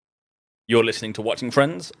You're listening to Watching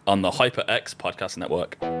Friends on the HyperX Podcast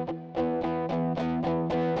Network.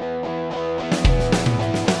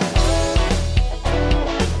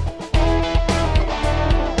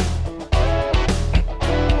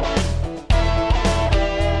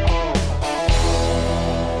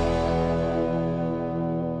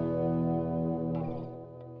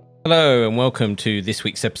 Hello and welcome to this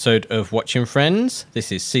week's episode of Watching Friends.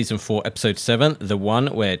 This is Season 4, Episode 7, the one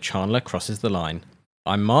where Chandler crosses the line.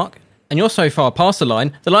 I'm Mark, and you're so far past the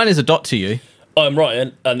line is a dot to you. I'm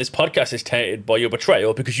Ryan, and this podcast is tainted by your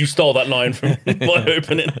betrayal because you stole that line from my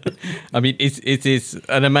opening. I mean, it is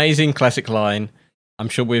an amazing classic line. I'm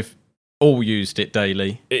sure we've all used it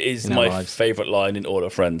daily. It is my favourite line in all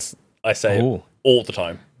of Friends. I say it all the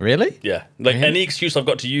time. Really? Yeah. Any excuse I've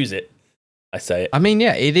got to use it, I say it. I mean,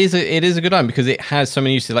 yeah, it is a good line because it has so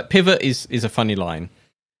many uses. Like, pivot is a funny line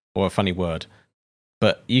or a funny word,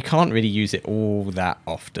 but you can't really use it all that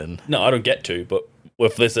often. No, I don't get to, but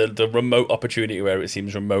if there's the remote opportunity where it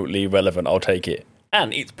seems remotely relevant, I'll take it.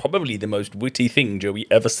 And it's probably the most witty thing Joey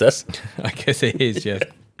ever says. I guess it is, yes.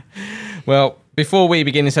 Well, before we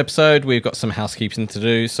begin this episode, we've got some housekeeping to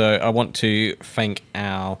do. So I want to thank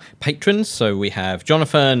our patrons. So we have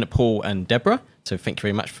Jonathan, Paul, and Deborah. So thank you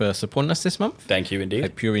very much for supporting us this month. Thank you indeed.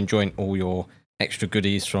 Hope you're enjoying all your extra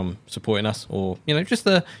goodies from supporting us, or just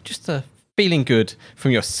the feeling good from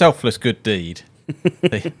your selfless good deed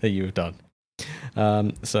that you've done.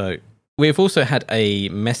 So we've also had a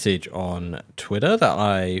message on Twitter that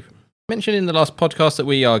I mentioned in the last podcast that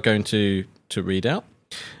we are going to read out.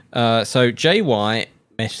 So JY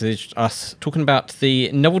messaged us talking about the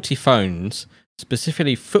novelty phones,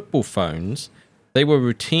 specifically football phones. They were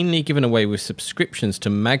routinely given away with subscriptions to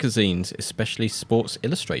magazines, especially Sports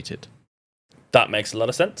Illustrated. That makes a lot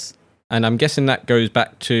of sense. And I'm guessing that goes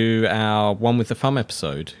back to our One with the Thumb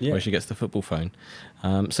episode, where she gets the football phone.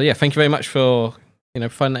 So yeah, thank you very much for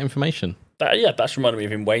providing that information. That's reminded me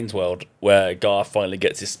of in Wayne's World, where Garth finally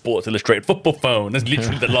gets his Sports Illustrated football phone. That's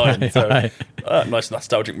literally the line. So nice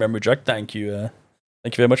nostalgic memory jog. Thank you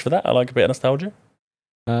very much for that. I like a bit of nostalgia.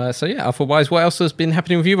 Otherwise, what else has been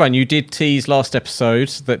happening with you, Ryan? You did tease last episode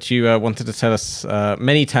that you wanted to tell us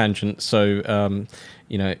many tangents. So,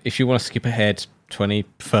 if you want to skip ahead 20,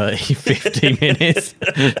 30, 50 minutes,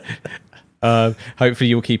 hopefully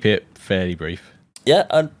you'll keep it fairly brief.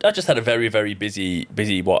 Yeah, I just had a very, very busy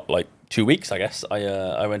 2 weeks, I guess.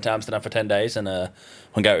 I went to Amsterdam for 10 days and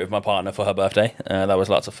hung out with my partner for her birthday. That was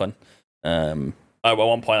lots of fun. At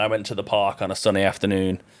one point, I went to the park on a sunny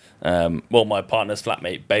afternoon. My partner's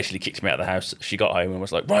flatmate basically kicked me out of the house. She got home and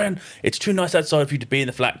was like, "Ryan, it's too nice outside for you to be in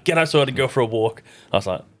the flat. Get outside and go for a walk." I was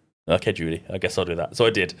like, "Okay, Julie, I guess I'll do that." So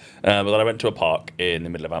I did. But then I went to a park in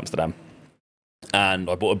the middle of Amsterdam and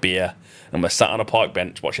I bought a beer and was sat on a park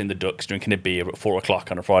bench watching the ducks, drinking a beer at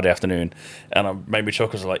 4:00 on a Friday afternoon. And I made me chuckle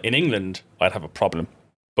because I was like, in England, I'd have a problem.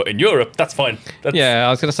 But in Europe, that's fine. Yeah,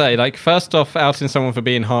 I was going to say, first off, outing someone for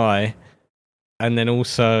being high, and then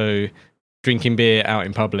also drinking beer out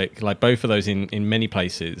in public, both of those in many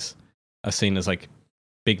places are seen as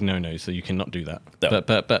big no-nos, so you cannot do that. No.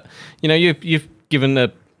 But you've given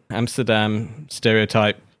the Amsterdam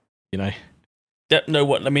stereotype, No,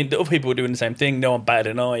 what I mean, the other people were doing the same thing. No one batted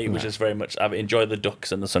an eye. It was just very much enjoy the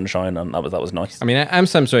ducks and the sunshine, and that was nice. I mean,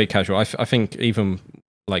 Amsterdam's very casual. I think even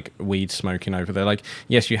weed smoking over there.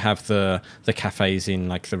 Yes, you have the cafes in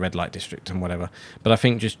the red light district and whatever, but I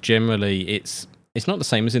think just generally it's not the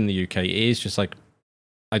same as in the UK. It is just I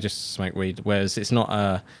just smoke weed, whereas it's not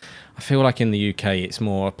I feel like in the UK it's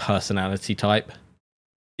more a personality type.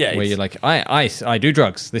 Yeah, where you're I do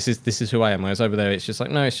drugs. This is who I am. Whereas over there it's just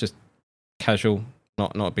no, it's just casual,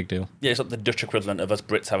 not a big deal. Yeah, it's like the Dutch equivalent of us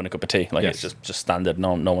Brits having a cup of tea. Yes. It's just standard.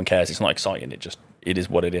 No one cares. It's not exciting. It is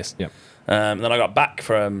what it is. Yeah. And then I got back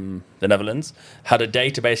from the Netherlands, had a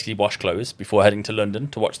day to basically wash clothes before heading to London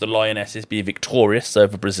to watch the Lionesses be victorious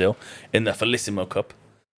over Brazil in the Felissimo Cup.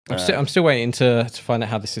 I'm still waiting to find out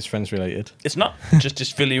how this is Friends related. It's not.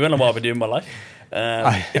 just fill you in on what I've been doing in my life.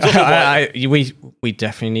 We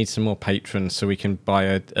definitely need some more patrons so we can buy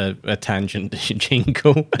a tangent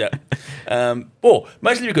jingle. Yeah.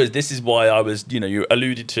 Mostly because this is why I was, you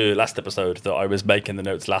alluded to last episode that I was making the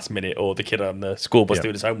notes last minute, or the kid on the school bus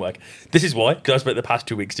doing his homework. This is why, because I spent the past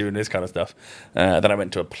 2 weeks doing this kind of stuff. Then I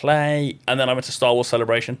went to a play, and then I went to Star Wars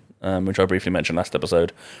Celebration, which I briefly mentioned last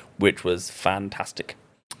episode, which was fantastic.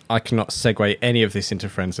 I cannot segue any of this into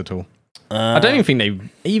Friends at all. I don't even think they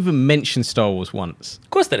even mentioned Star Wars once. Of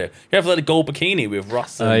course they do. You have a gold bikini with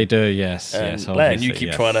Ross and they do, yes. Blair, and you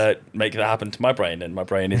keep trying to make that happen to my brain, and my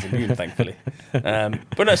brain is immune, thankfully.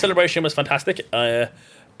 But no, Celebration was fantastic.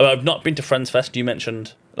 I've not been to Friends Fest. You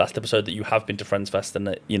mentioned last episode that you have been to Friends Fest and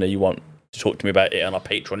that you want to talk to me about it on our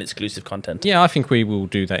Patreon exclusive content. Yeah, I think we will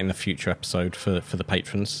do that in a future episode for the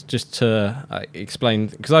patrons, just to explain,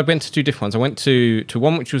 because I went to 2 different ones. I went to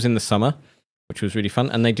one which was in the summer, which was really fun,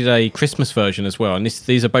 and they did a Christmas version as well, and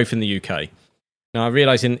these are both in the UK. Now, I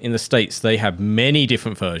realise in the States they have many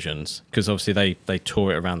different versions, because obviously they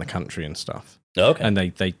tour it around the country and stuff. Okay. And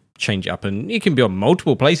they change it up, and it can be on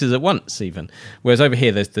multiple places at once even. Whereas over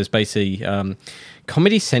here, there's basically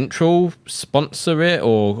Comedy Central sponsor it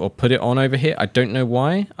or put it on over here. I don't know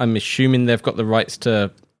why. I'm assuming they've got the rights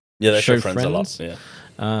to they show Friends a lot. Yeah.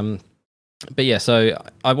 But yeah, so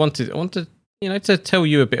I wanted to tell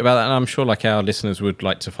you a bit about that, and I'm sure like our listeners would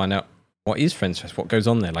like to find out what is Friends Fest, what goes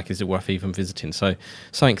on there, like is it worth even visiting? So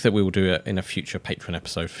something that we will do in a future Patreon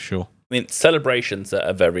episode for sure. I mean, celebrations at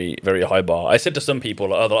a very, very high bar. I said to some people,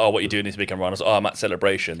 what are you doing this weekend, Ron? I was like, I'm at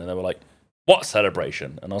Celebration. And they were like, what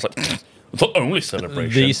celebration? And I was like, the only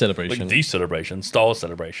celebration. The celebration. Like, the celebration. Star Wars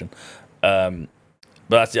celebration. But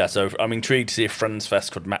that's, yeah, so I'm intrigued to see if Friends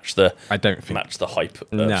Fest could match the hype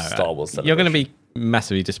of Star Wars celebration. You're going to be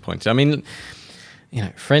massively disappointed. I mean,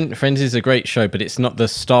 Friends is a great show, but it's not the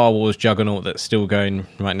Star Wars juggernaut that's still going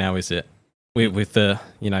right now, is it? With the,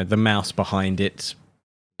 the mouse behind it,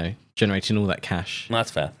 generating all that cash. That's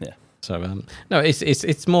fair, yeah. So no,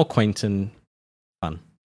 it's more quaint and fun.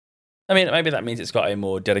 I mean, maybe that means it's got a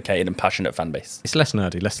more dedicated and passionate fan base. It's less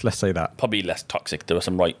nerdy. Let's say that. Probably less toxic. There were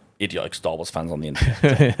some right idiotic Star Wars fans on the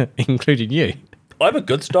internet, so. Including you. I'm a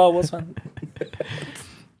good Star Wars fan.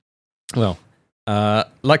 Well,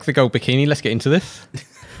 like the gold bikini. Let's get into this.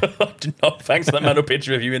 No, thanks for that mental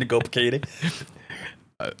picture of you in a gold bikini.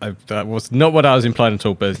 That was not what I was implying at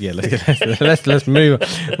all, but yeah, let's move.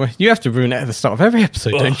 Well, you have to ruin it at the start of every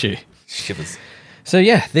episode, don't you? Shivers. So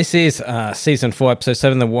yeah, this is season 4, episode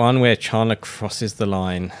 7, the one where Chandler crosses the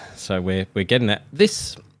line. So we're getting it.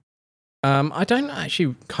 This, I don't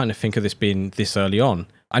actually kind of think of this being this early on.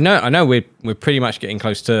 I know we're pretty much getting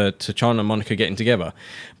close to Chandler and Monica getting together.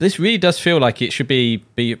 But this really does feel like it should be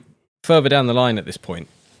further down the line at this point.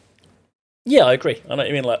 Yeah, I agree. I know what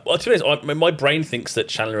you mean. Like, well, to be honest, my brain thinks that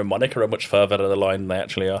Chandler and Monica are much further down the line than they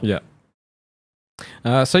actually are. Yeah.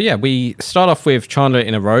 So yeah, we start off with Chandler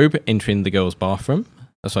in a robe entering the girls' bathroom.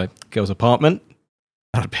 Sorry, girls' apartment.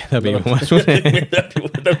 That'd be even worse, wouldn't it?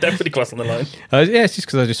 They're definitely crossing the line. Yeah, it's just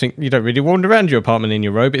because I just think you don't really wander around your apartment in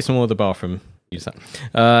your robe. It's more the bathroom. Use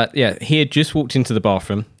that. Yeah, he had just walked into the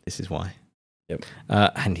bathroom. This is why. Yep.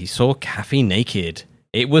 And he saw Kathy naked.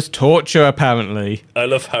 It was torture, apparently. I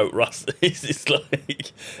love how Ross is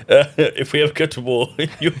like, if we ever go to war,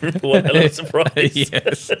 you're in for a hell of a surprise.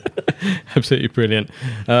 Yes. Absolutely brilliant.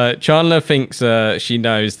 Chandler thinks she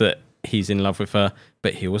knows that he's in love with her,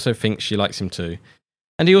 but he also thinks she likes him too.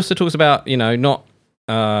 And he also talks about, not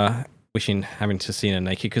wishing having to see her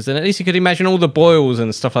naked, because then at least he could imagine all the boils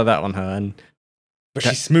and stuff like that on her. But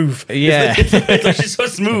she's smooth. Yeah. She's so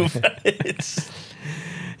smooth.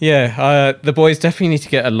 Yeah, the boys definitely need to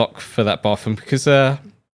get a lock for that bathroom, because I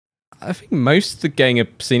think most of the gang have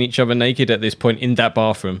seen each other naked at this point in that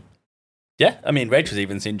bathroom. Yeah, I mean, Rachel's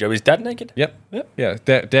even seen Joey's dad naked. Yep. Yeah,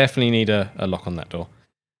 definitely need a lock on that door.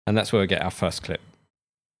 And that's where we get our first clip.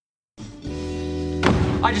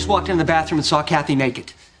 I just walked in the bathroom and saw Kathy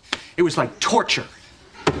naked. It was like torture.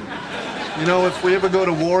 If we ever go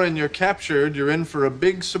to war and you're captured, you're in for a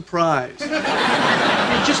big surprise.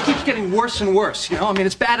 It just keeps getting worse and worse,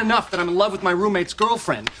 it's bad enough that I'm in love with my roommate's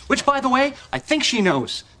girlfriend, which, by the way, I think she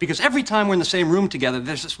knows, because every time we're in the same room together,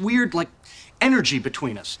 there's this weird, energy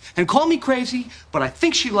between us. And call me crazy, but I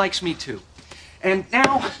think she likes me too. And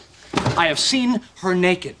now, I have seen her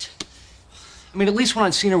naked. At least when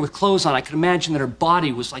I'd seen her with clothes on, I could imagine that her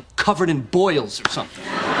body was, covered in boils or something.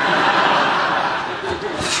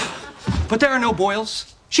 But there are no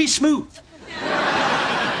boils. She's smooth.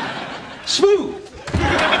 Smooth!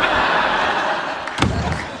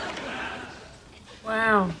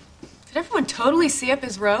 Wow. Did everyone totally see up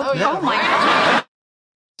his robe? Oh, yeah. Oh my God.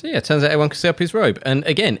 So yeah, it turns out everyone can see up his robe. And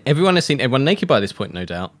again, everyone has seen everyone naked by this point, no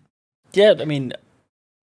doubt. Yeah, I mean,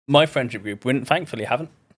 my friendship group, thankfully, haven't.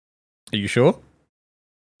 Are you sure?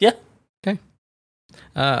 Yeah. Okay.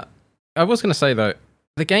 I was going to say, though,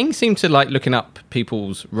 the gang seem to like looking up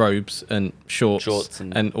people's robes and shorts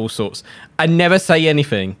and all sorts and never say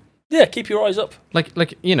anything. Yeah, keep your eyes up. Like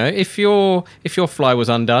if your fly was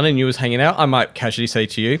undone and you was hanging out, I might casually say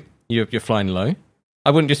to you, you're flying low.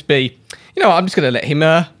 I wouldn't just be, I'm just going to let him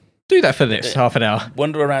do that for the next half an hour.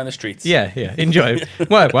 Wander around the streets. Yeah, enjoy.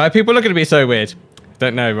 Why are people looking at me so weird?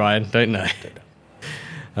 Don't know, Ryan. Don't know.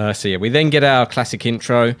 So yeah, we then get our classic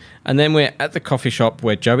intro, and then we're at the coffee shop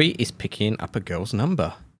where Joey is picking up a girl's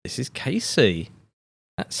number. This is Casey.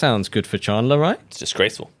 That sounds good for Chandler, right? It's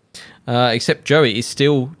disgraceful. Except Joey is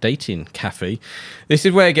still dating Kathy. This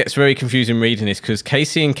is where it gets very confusing reading this, because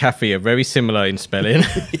Casey and Kathy are very similar in spelling.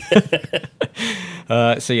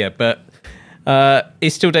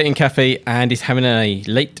 He's still dating Kathy and is having a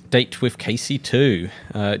late date with Casey too.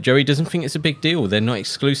 Joey doesn't think it's a big deal. They're not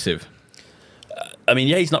exclusive. I mean,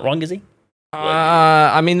 yeah, he's not wrong, is he?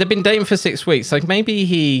 I mean, they've been dating for 6 weeks. Like, maybe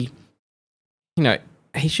he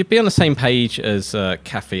should be on the same page as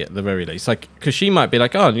Kathy at the very least. Like, because she might be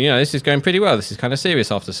like, oh, this is going pretty well. This is kind of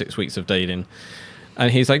serious after 6 weeks of dating.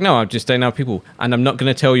 And he's like, no, I'm just dating other people, and I'm not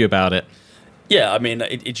going to tell you about it. Yeah, I mean,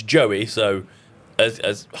 it's Joey, so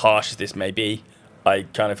as harsh as this may be, I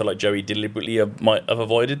kind of feel like Joey deliberately might have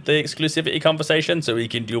avoided the exclusivity conversation so he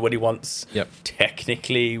can do what he wants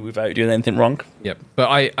technically without doing anything wrong. Yep. But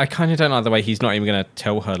I kind of don't like the way he's not even going to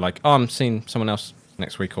tell her, like, oh, I'm seeing someone else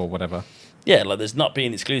next week or whatever. Yeah, like there's not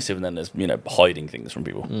being exclusive and then there's, hiding things from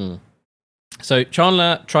people. So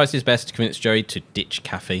Chandler tries his best to convince Joey to ditch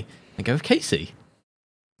Kathy and go with Casey.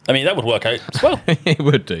 I mean, that would work out as well. It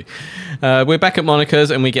would do. We're back at Monica's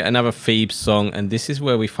and we get another Phoebe song, and this is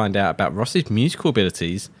where we find out about Ross's musical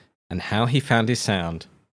abilities and how he found his sound.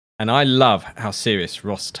 And I love how serious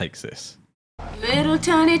Ross takes this. Little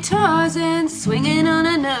tiny Tarzan swinging on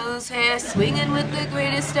a nose hair, swinging with the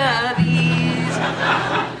greatest of ease.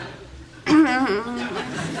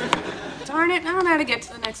 Darn it, I don't know how to get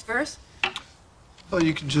to the next verse. Well,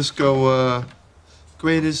 you can just go,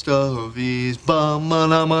 greatest of ease,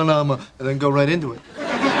 ba-ma-na-ma-na-ma, and then go right into it.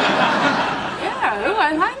 Yeah, ooh,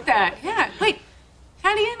 I like that. Yeah. Wait,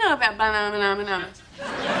 how do you know about banana-banana-bananas?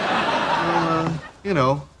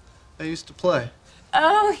 I used to play.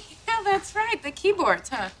 Oh, yeah, that's right, the keyboards,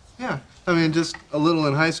 huh? Yeah, I mean, just a little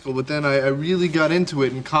in high school, but then I really got into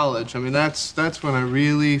it in college. I mean, that's when I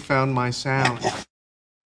really found my sound.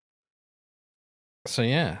 So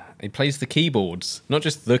yeah, he plays the keyboards. Not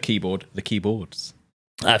just the keyboard, the keyboards.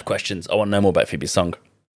 I have questions. I want to know more about Phoebe's song.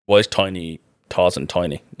 Why is Tiny Tarzan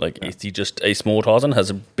tiny? Like, is he just a small Tarzan?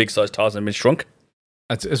 Has a big-sized Tarzan been shrunk?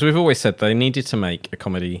 As we've always said, they needed to make a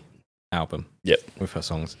comedy album with her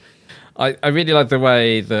songs. I really like the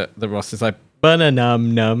way that the Ross is like,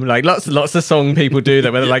 ba-na-num-num. Like, lots of song people do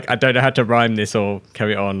that where they're like, I don't know how to rhyme this or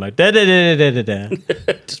carry it on. Like, da-da-da-da-da-da.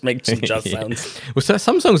 Just make some jazz sounds. Well, so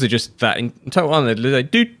some songs are just that. In total one, they're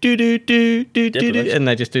like, do-do-do-do-do-do-do, and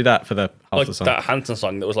they just do that for the half the song. That Hanson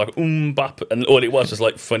song that was like, bap, and all it was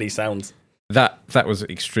like funny sounds. That was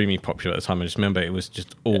extremely popular at the time. I just remember it was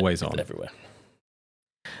just always on. Everywhere.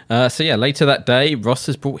 Later that day, Ross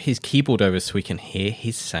has brought his keyboard over so we can hear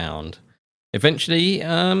his sound. Eventually,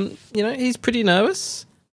 he's pretty nervous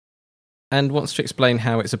and wants to explain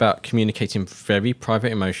how it's about communicating very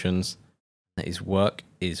private emotions, that his work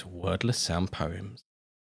is wordless sound poems.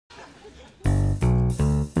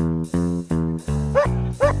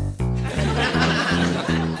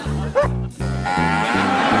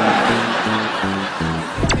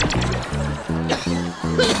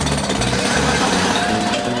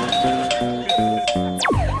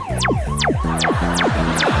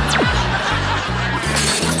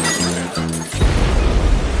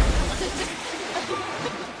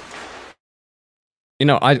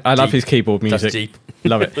 I love his keyboard music. That's deep.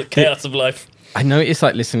 Love it. Chaos of life. I noticed,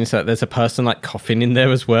 like, listening to that, there's a person, like, coughing in there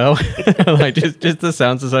as well. Like, just the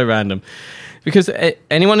sounds are so random. Because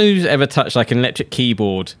anyone who's ever touched, like, an electric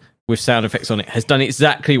keyboard with sound effects on it has done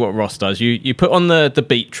exactly what Ross does. You put on the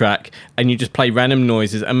beat track and you just play random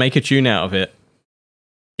noises and make a tune out of it.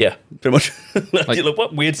 Yeah, pretty much. Like,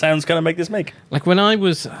 what weird sounds can I make this make? Like, when I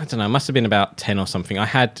was, I don't know, must have been about 10 or something,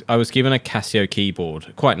 I was given a Casio keyboard,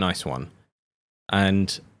 a quite nice one.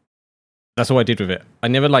 And that's all I did with it. I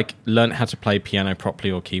never, like, learned how to play piano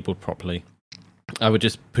properly or keyboard properly. I would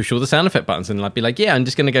just push all the sound effect buttons and I'd be like, yeah, I'm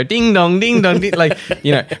just going to go ding dong, ding, like,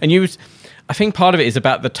 and I think part of it is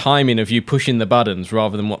about the timing of you pushing the buttons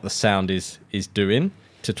rather than what the sound is doing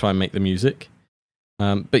to try and make the music.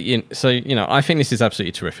 I think this is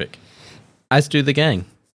absolutely terrific. As do the gang.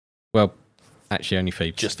 Well, actually only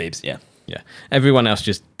Phoebe. Just Phoebes, yeah. Yeah. Everyone else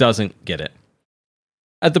just doesn't get it.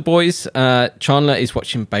 At the boys, Chandler is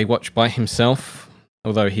watching Baywatch by himself,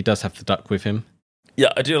 although he does have the duck with him.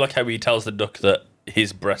 Yeah, I do like how he tells the duck that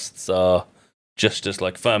his breasts are just as,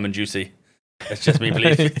 like, firm and juicy. It's just me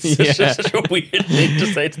believing. It's just such a weird thing to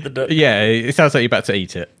say to the duck. Yeah, it sounds like you're about to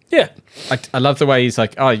eat it. Yeah. I love the way he's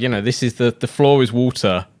like, oh, this is the floor is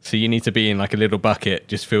water, so you need to be in, like, a little bucket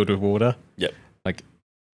just filled with water. Yep. Like,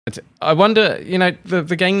 I wonder,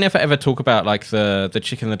 the gang never ever talk about, like, the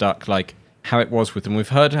chick and the duck, like, how it was with them. We've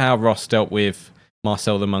heard how Ross dealt with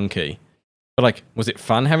Marcel the monkey, but, like, was it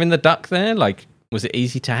fun having the duck there? Like, was it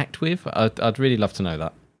easy to act with? I'd really love to know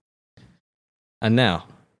that. And now,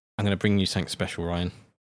 I'm going to bring you something special, Ryan.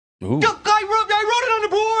 Ooh. I wrote it on the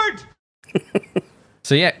board!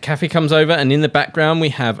 So yeah, Kathy comes over, and in the background we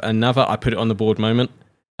have another I put it on the board moment.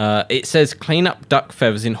 It says clean up duck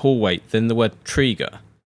feathers in hallway, then the word Trigger.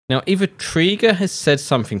 Now either Trigger has said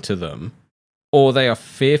something to them, or they are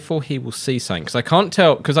fearful he will see something. Because I can't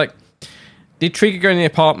tell, because like, did Trigger go in the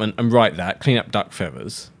apartment and write that, clean up duck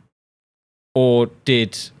feathers? Or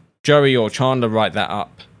did Joey or Chandler write that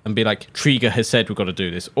up and be like, Trigger has said we've got to do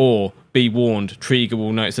this? Or be warned, Trigger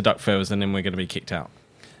will notice the duck feathers and then we're going to be kicked out?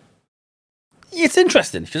 It's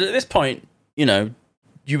interesting, because at this point, you know,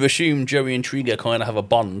 you assume Joey and Trigger kind of have a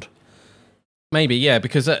bond. Maybe, yeah,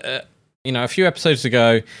 because, you know, a few episodes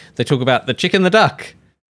ago, they talk about the chick and the duck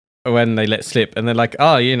when they let slip, and they're like,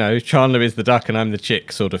 oh, you know, Chandler is the duck and I'm the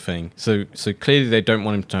chick, sort of thing. So clearly they don't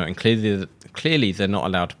want him to know, and clearly they're not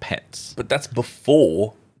allowed pets. But that's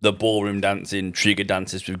before the ballroom dancing, Trigger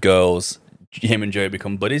dances with girls, him and Joey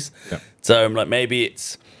become buddies. Yeah. So I'm like, maybe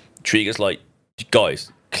it's Trigger's like,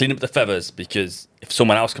 guys, clean up the feathers, because if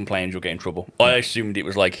someone else complains, you'll get in trouble. I assumed it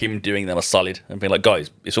was like him doing them a solid and being like, guys,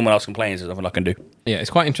 if someone else complains, there's nothing I can do. Yeah, it's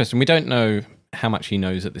quite interesting. We don't know how much he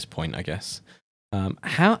knows at this point, I guess.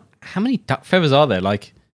 How many duck feathers are there?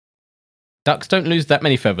 Like, ducks don't lose that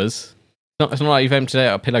many feathers. It's not like you've emptied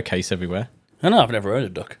out a pillowcase everywhere. I know, I've never owned a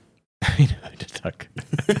duck. You never owned a duck.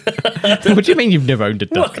 What do you mean you've never owned a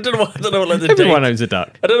duck? Well, I don't know what like, the Everyone owns a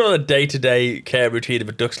duck. I don't know what the day-to-day care routine of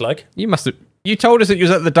a duck's like. You must have. You told us that you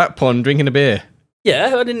was at the duck pond drinking a beer.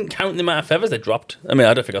 Yeah, I didn't count the amount of feathers they dropped. I mean,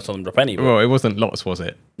 I don't think I saw them drop any. But... Well, it wasn't lots, was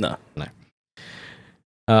it? No.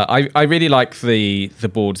 I really like the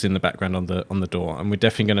boards in the background on the door, and we're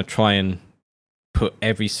definitely going to try and put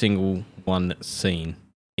every single one that's seen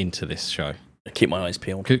into this show. I keep my eyes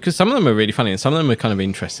peeled. Because some of them are really funny, and some of them are kind of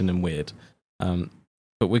interesting and weird.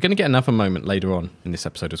 But we're going to get another moment later on in this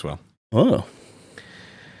episode as well. Oh.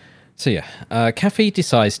 So yeah, Kathy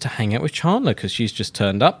decides to hang out with Chandler because she's just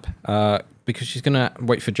turned up, because she's going to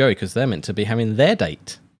wait for Joey because they're meant to be having their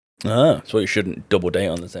date. Ah, so you shouldn't double date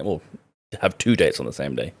on the same... Well, have 2 dates on the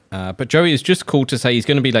same day. But Joey is just called to say he's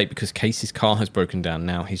going to be late because Casey's car has broken down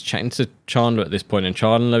now. He's chatting to Chandler at this point, and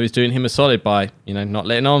Chandler is doing him a solid by, you know, not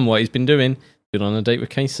letting on what he's been doing. Been on a date with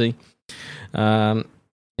Casey. You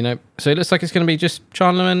know, so it looks like it's going to be just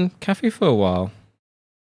Chandler and Kathy for a while.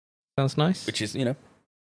 Sounds nice. Which is, you know,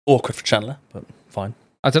 awkward for Chandler, but fine.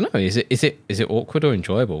 I don't know. Is it awkward or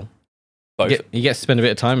enjoyable? Both. He gets to spend a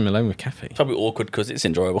bit of time alone with Kathy. Probably awkward because it's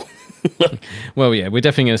enjoyable. Well, yeah, we're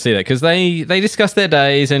definitely going to see that because they discussed their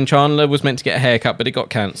days, and Chandler was meant to get a haircut, but it got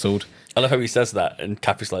cancelled. I love how he says that, and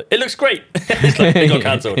Kathy's like, "It looks great." It's like, it got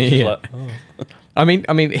cancelled. Yeah. Like, oh. I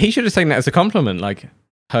mean, he should have taken that as a compliment, like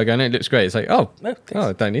her going, "It looks great." It's like, oh, No,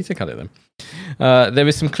 I don't need to cut it then. There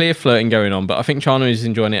is some clear flirting going on, but I think Chandler is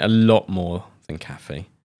enjoying it a lot more than Kathy,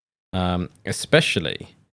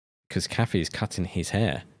 especially because Kathy is cutting his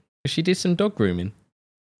hair. She did some dog grooming.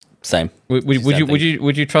 Same.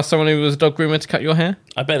 Would you trust someone who was a dog groomer to cut your hair?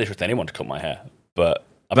 I barely trust anyone to cut my hair, but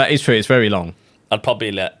That is true. It's very long. I'd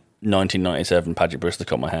probably let 1997 Paget Brewster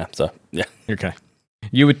cut my hair. So yeah. Okay.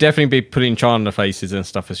 You would definitely be putting Chandler faces and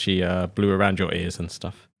stuff as she blew around your ears and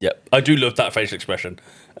stuff. Yep, I do love that facial expression.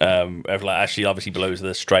 Of like, as she obviously blows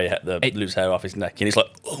the loose hair off his neck, and he's like,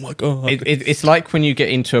 "Oh my god!" It's like when you get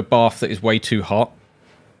into a bath that is way too hot,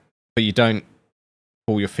 but you don't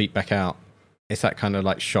pull your feet back out. It's that kind of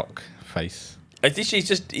like shock face. I think he's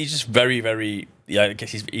just very, very. Yeah, I guess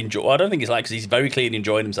he's enjoy. I don't think he's like, because he's very clearly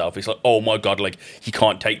enjoying himself. He's like, "Oh my god!" Like he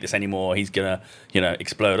can't take this anymore. He's gonna,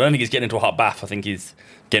 explode. I don't think he's getting into a hot bath. I think he's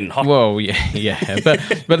getting hot. Well, yeah, but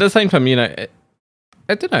at the same time,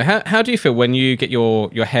 I don't know. How do you feel when you get your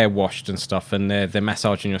hair washed and stuff, and they're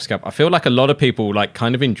massaging your scalp? I feel like a lot of people like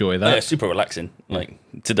kind of enjoy that. Yeah, super relaxing. Like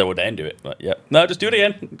to double day and do it. Like, yeah, no, just do it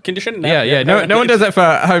again. Condition it now. Yeah. No one does that for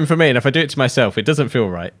at home for me, and if I do it to myself, it doesn't feel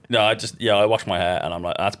right. No, I wash my hair, and I'm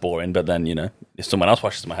like, that's boring. But then if someone else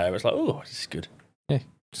washes my hair, it's like, oh, this is good. Yeah,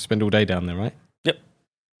 just spend all day down there, right? Yep.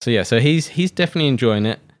 So he's definitely enjoying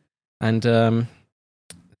it, and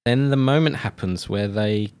then the moment happens where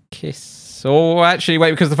they kiss. Oh, actually, wait,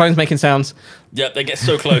 because the phone's making sounds. Yep, they get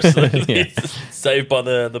so close. It's saved by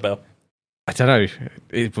the bell. I don't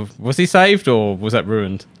know. Was he saved or was that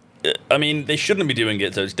ruined? I mean, they shouldn't be doing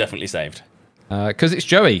it, so it's definitely saved. Because it's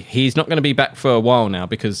Joey. He's not going to be back for a while now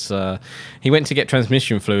because he went to get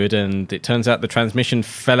transmission fluid and it turns out the transmission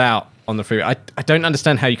fell out on the freeway. I don't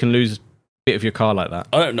understand how you can lose a bit of your car like that.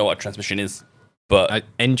 I don't know what transmission is, but...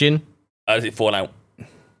 engine? How does it fall out?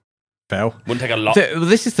 Fell. Wouldn't take a lot.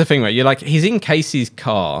 This is the thing, right? You're like, he's in Casey's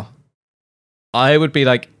car. I would be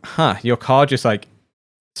like, your car just like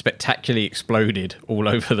spectacularly exploded all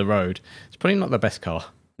over the road. It's probably not the best car.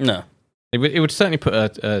 No. It would certainly put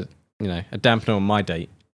a dampener on my date.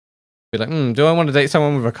 Be like, do I want to date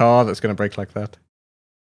someone with a car that's going to break like that?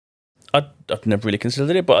 I've never really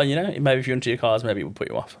considered it, but maybe if you're into your cars, maybe it would put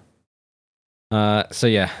you off. So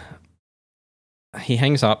yeah, he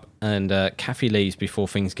hangs up, and Kathy leaves before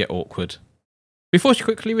things get awkward. Before she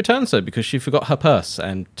quickly returns, though, because she forgot her purse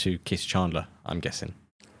and to kiss Chandler, I'm guessing.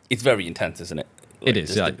 It's very intense, isn't it? It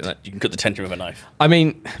is. You can cut the tension with a knife. I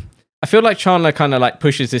mean, I feel like Chandler kind of like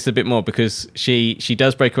pushes this a bit more because she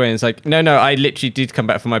does break away and it's like, no, I literally did come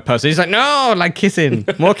back for my purse. He's like, no, like kissing,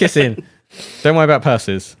 more kissing. Don't worry about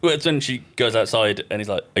purses. Well, it's when she goes outside and he's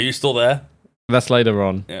like, are you still there? That's later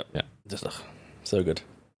on. Yeah. Just so good.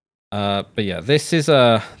 But yeah, this is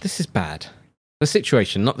bad. The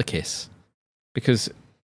situation, not the kiss, because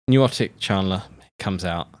neurotic Chandler comes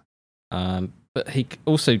out, but he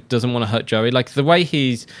also doesn't want to hurt Joey. Like the way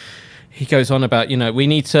he goes on about, we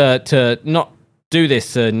need to not do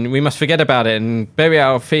this and we must forget about it and bury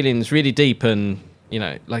our feelings really deep, and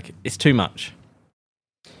like it's too much.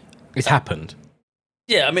 It's happened.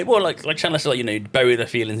 Yeah, I mean, well, like Chandler said, bury the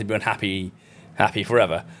feelings and be unhappy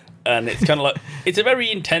forever. And it's kind of like, it's a very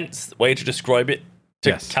intense way to describe it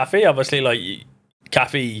to Kathy. Obviously, like,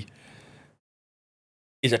 Kathy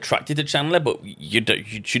is attracted to Chandler, but we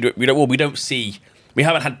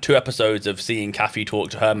haven't had 2 episodes of seeing Kathy talk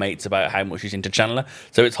to her mates about how much she's into Chandler.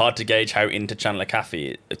 So it's hard to gauge how into Chandler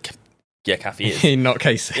Kathy is. Not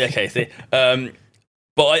Casey. Yeah, Casey.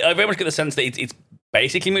 But I very much get the sense that it's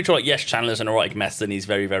basically mutual. Like, yes, Chandler's an erotic mess and he's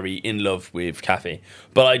very, very in love with Kathy.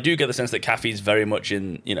 But I do get the sense that Kathy's very much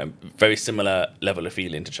in, very similar level of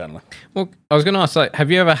feeling to Chandler. Well, I was going to ask, like, have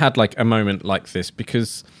you ever had like a moment like this?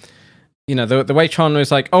 Because, the way Chandler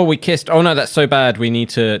is like, oh, we kissed. Oh, no, that's so bad. We need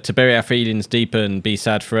to bury our feelings deep and be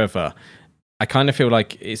sad forever. I kind of feel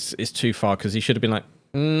like it's too far because he should have been like,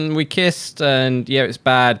 we kissed and yeah, it's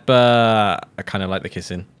bad, but I kind of like the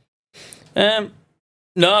kissing.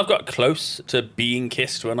 No, I've got close to being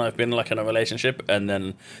kissed when I've been like in a relationship, and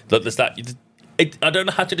then there's that. I don't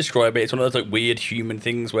know how to describe it. It's one of those like weird human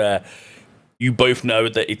things where you both know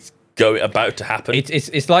that it's about to happen.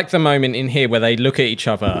 It's like the moment in here where they look at each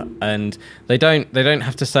other and they don't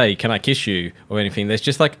have to say, "Can I kiss you?" or anything. There's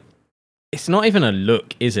just like, it's not even a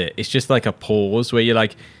look, is it? It's just like a pause where you're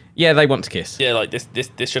like, yeah, they want to kiss. Yeah, like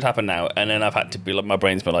this should happen now. And then I've had to be like, my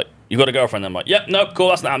brain's been like, you got a girlfriend? I'm like, yeah, no, cool,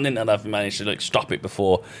 that's not happening. And I've managed to like stop it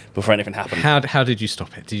before anything happened. How did you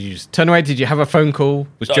stop it? Did you just turn away? Did you have a phone call?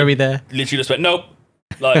 Was Joey there? Literally just went, nope.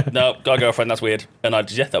 Like, no, got a girlfriend, that's weird. And I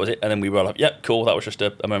just, yeah, that was it. And then we were like, yeah, cool, that was just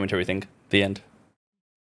a momentary thing. The end.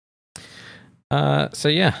 So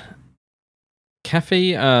yeah.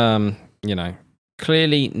 Kathy,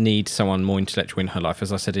 clearly needs someone more intellectual in her life,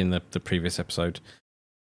 as I said in the previous episode.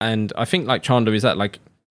 And I think like Chandler is that like,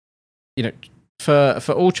 for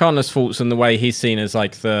all Chandler's faults and the way he's seen as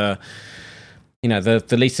like the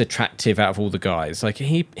least attractive out of all the guys, like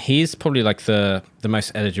he's probably like the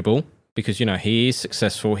most eligible because, he is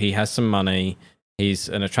successful. He has some money. He's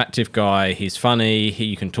an attractive guy. He's funny.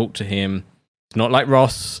 You can talk to him. It's not like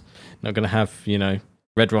Ross, not going to have,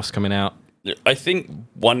 Red Ross coming out. I think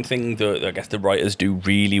one thing that I guess the writers do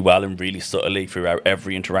really well and really subtly throughout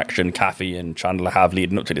every interaction Kathy and Chandler have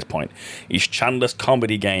leading up to this point is Chandler's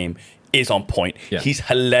comedy game is on point. Yeah. He's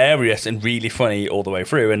hilarious and really funny all the way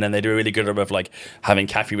through, and then they do a really good job of like having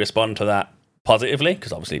Kathy respond to that positively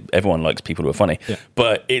because obviously everyone likes people who are funny. Yeah.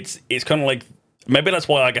 But it's kind of like maybe that's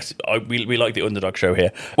why I guess we like the underdog show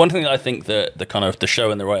here. One thing that I think that the kind of the show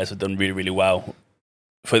and the writers have done really, really well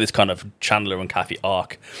for this kind of Chandler and Kathy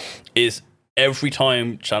arc is every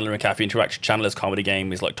time Chandler and Kathy interact, Chandler's comedy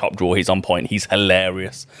game is like top drawer. He's on point. He's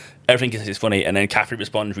hilarious. Everything he says is funny, and then Kathy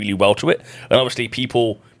responds really well to it. And obviously,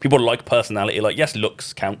 people like personality. Like, yes,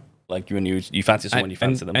 looks count. Like you fancy someone, you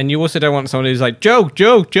fancy them. And you also don't want someone who's like joke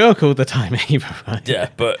all the time either. Right? Yeah,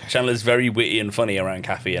 but Chandler's very witty and funny around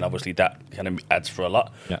Kathy, and obviously that kind of adds for a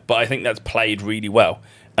lot. Yeah. But I think that's played really well,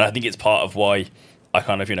 and I think it's part of why I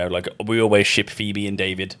kind of, like we always ship Phoebe and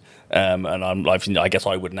David, and I guess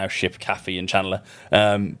I would now ship Kathy and Chandler,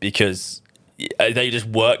 because they just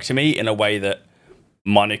work to me in a way that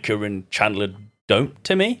Monica and Chandler don't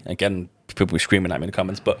to me. Again, people will be screaming at me in the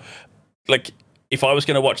comments, but like if I was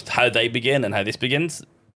going to watch how they begin and how this begins,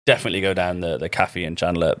 definitely go down the Kathy and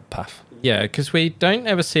Chandler path. Yeah, because we don't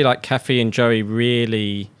ever see like Kathy and Joey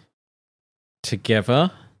really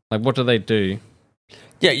together. Like, what do they do?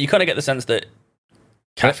 Yeah, you kind of get the sense that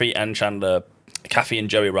Kathy and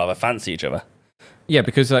Joey rather fancy each other. Yeah,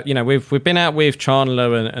 because we've been out with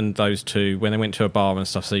Chandler and those two when they went to a bar and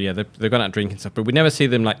stuff. So yeah, they've gone out drinking stuff, but we never see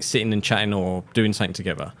them like sitting and chatting or doing something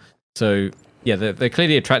together. So yeah, they're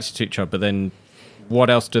clearly attracted to each other, but then what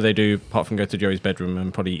else do they do apart from go to Joey's bedroom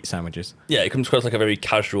and probably eat sandwiches? Yeah, it comes across like a very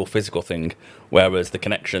casual, physical thing, whereas the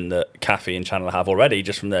connection that Kathy and Chandler have already,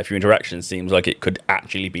 just from their few interactions, seems like it could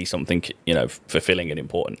actually be something, fulfilling and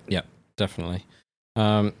important. Yeah, definitely.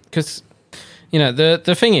 Because,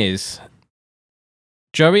 the thing is,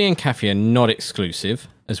 Joey and Kathy are not exclusive,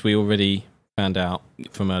 as we already found out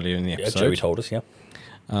from earlier in the episode. Yeah, Joey told us, yeah.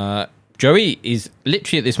 Joey is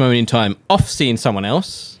literally at this moment in time off seeing someone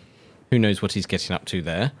else. Who knows what he's getting up to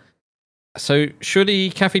there. So surely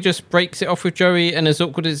Kathy just breaks it off with Joey, and as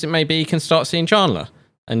awkward as it may be, can start seeing Chandler.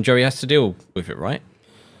 And Joey has to deal with it, right?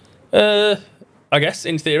 I guess,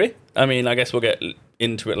 in theory. I mean, I guess we'll get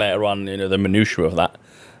into it later on, the minutiae of that.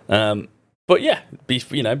 But yeah,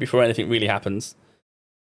 before anything really happens,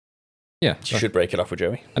 yeah, she should break it off with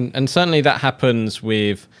Joey. And certainly that happens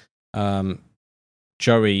with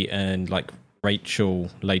Joey and like Rachel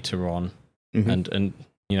later on, and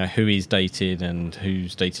who he's dated and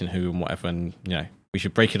who's dating who and whatever, and we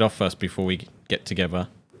should break it off first before we get together.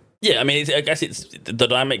 Yeah, I mean, I guess it's the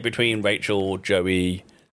dynamic between Rachel, Joey,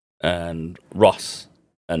 and Ross.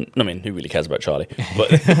 And I mean, who really cares about Charlie?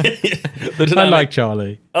 But I like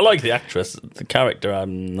Charlie. I like the actress. The character,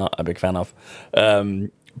 I'm not a big fan of.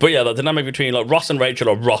 But yeah, the dynamic between like Ross and Rachel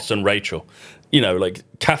or Ross and Rachel, like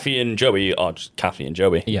Kathy and Joey are just Kathy and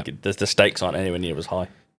Joey. Yeah, the stakes aren't anywhere near as high.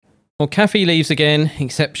 Well, Kathy leaves again,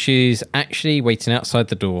 except she's actually waiting outside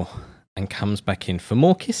the door and comes back in for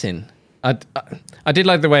more kissing. I did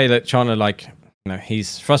like the way that Chandler,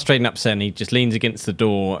 he's frustrated and upset, and he just leans against the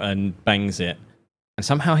door and bangs it, and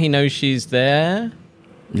somehow he knows she's there.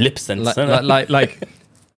 Lip sense, because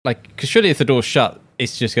surely if the door's shut,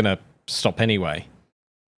 it's just gonna stop anyway.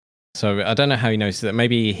 So I don't know how he knows that.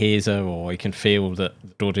 Maybe he hears her, or he can feel that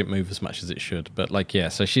the door didn't move as much as it should. But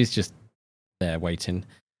so she's just there waiting.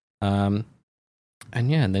 And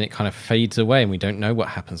then it kind of fades away, and we don't know what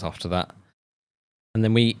happens after that. And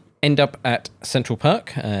then we end up at Central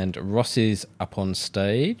Park, and Ross is up on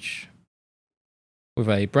stage with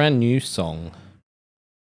a brand new song.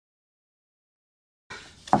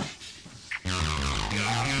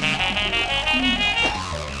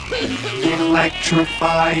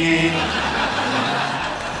 Electrifying,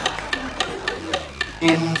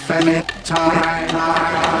 infinite time.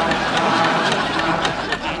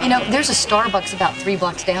 There's a Starbucks about 3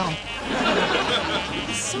 blocks down.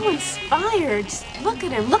 He's so inspired. Just look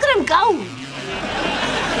at him. Look at him go.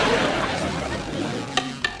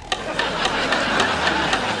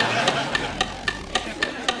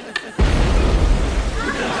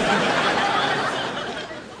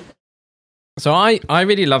 So I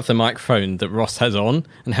really love the microphone that Ross has on,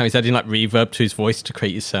 and how he's adding like reverb to his voice to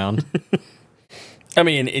create his sound. I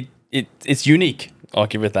mean, it's unique. I'll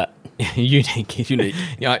give it that. Unique.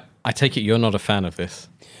 Yeah, I take it you're not a fan of this.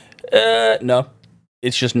 No,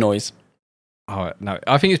 it's just noise. Oh no,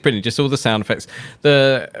 I think it's brilliant. Just all the sound effects.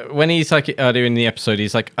 When he's like earlier in the episode,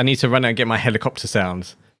 he's like, "I need to run out and get my helicopter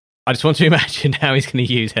sounds." I just want to imagine how he's going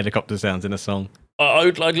to use helicopter sounds in a song.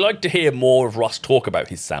 I'd like to hear more of Ross talk about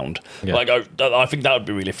his sound. Yeah. I think that would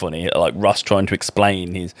be really funny. Like Ross trying to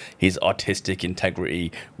explain his artistic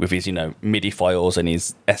integrity with his MIDI files and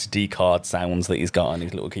his SD card sounds that he's got on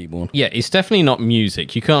his little keyboard. Yeah, it's definitely not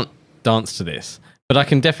music. You can't dance to this, but I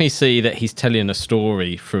can definitely see that he's telling a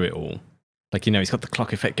story through it all. Like he's got the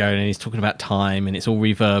clock effect going, and he's talking about time, and it's all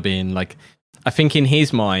reverbing. Like I think in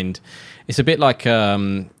his mind, it's a bit like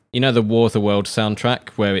the War of the World soundtrack,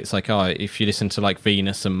 where it's like, if you listen to like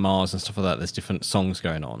Venus and Mars and stuff like that, there's different songs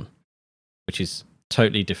going on, which is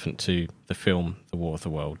totally different to the film The War of the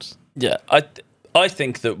Worlds. Yeah, I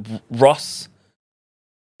think that Ross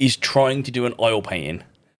is trying to do an oil painting,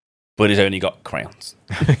 but he's only got crayons.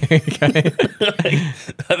 Okay.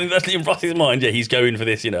 I think that's in Ross's mind. Yeah, he's going for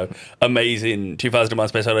this, amazing 2001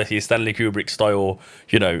 Space Odyssey, Stanley Kubrick style,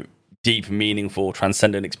 deep, meaningful,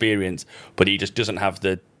 transcendent experience, but he just doesn't have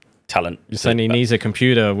the talent. You're saying he needs a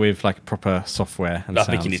computer with like proper software and I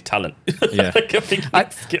think he needs talent. Yeah. I think he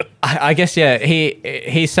needs skill. I guess, yeah,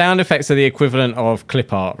 his sound effects are the equivalent of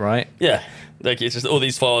clip art, right? Yeah. Like it's just all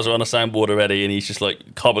these files are on a soundboard already, and he's just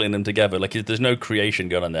like cobbling them together. Like there's no creation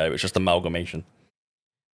going on there. It's just amalgamation.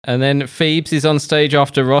 And then Phoebes is on stage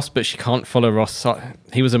after Ross, but she can't follow Ross.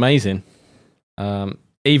 He was amazing.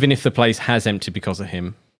 Even if the place has emptied because of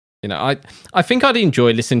him. I think I'd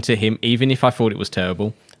enjoy listening to him, even if I thought it was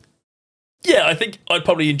terrible. Yeah, I think I'd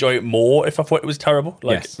probably enjoy it more if I thought it was terrible.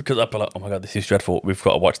 Yes. Because I'd be like, oh my God, this is dreadful. We've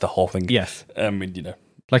got to watch the whole thing. Yes.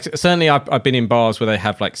 Like, certainly I've been in bars where they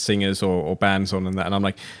have, like, singers or bands on and that, and I'm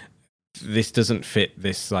like, this doesn't fit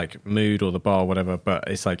this, like, mood or the bar or whatever, but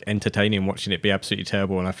it's, like, entertaining watching it be absolutely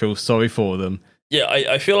terrible, and I feel sorry for them Yeah,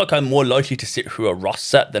 I feel like I'm more likely to sit through a Ross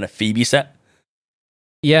set than a Phoebe set.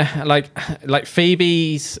 Yeah, like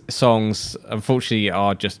Phoebe's songs, unfortunately,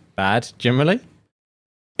 are just bad generally.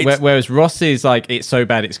 Whereas Ross is like, it's so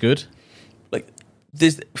bad it's good. Like,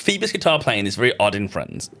 Phoebe's guitar playing is very odd in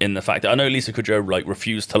Friends, in the fact that I know Lisa Kudrow like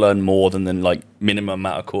refused to learn more than like minimum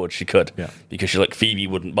amount of chords she could, because she's like, Phoebe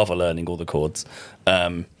wouldn't bother learning all the chords.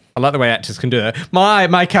 I like the way actors can do that.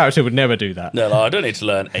 My character would never do that. No, I don't need to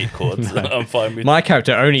learn 8 chords. No. I'm fine with my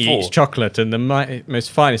character only 4. eats chocolate and the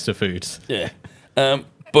most finest of foods. Yeah.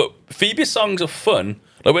 But Phoebe's songs are fun.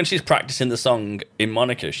 Like when she's practicing the song in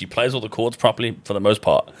Monica, she plays all the chords properly for the most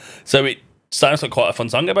part. So it sounds like quite a fun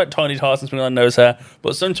song about tiny tarts and something on nose hair.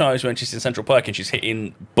 But sometimes when she's in Central Park and she's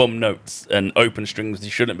hitting bum notes and open strings that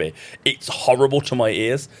she shouldn't be, it's horrible to my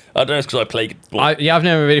ears. I don't know, it's because I play... I've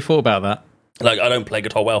never really thought about that. Like, I don't play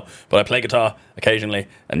guitar well, but I play guitar occasionally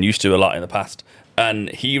and used to a lot in the past. And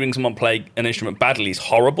hearing someone play an instrument badly is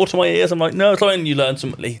horrible to my ears. I'm like, no, it's like when you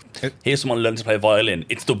hear someone learn to play violin.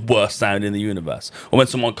 It's the worst sound in the universe. Or when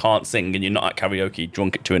someone can't sing and you're not at karaoke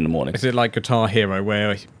drunk at 2 a.m. Is it like Guitar Hero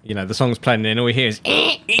where, the song's playing and all you hear is...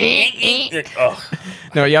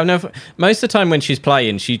 No, yeah, I've never... Most of the time when she's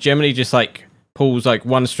playing, she generally just like pulls like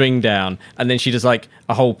one string down and then she does like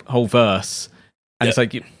a whole verse. And it's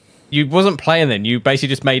like, you wasn't playing then. You basically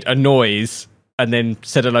just made a noise and then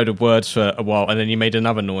said a load of words for a while, and then you made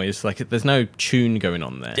another noise. Like, there's no tune going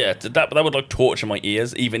on there. Yeah, that would like torture my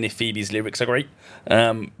ears, even if Phoebe's lyrics are great.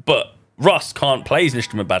 But Ross can't play his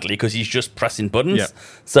instrument badly because he's just pressing buttons. Yeah.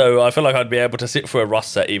 So I feel like I'd be able to sit for a Ross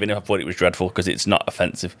set even if I thought it was dreadful because it's not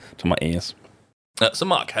offensive to my ears. So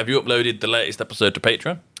Mark, have you uploaded the latest episode to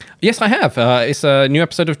Patreon? Yes, I have. It's a new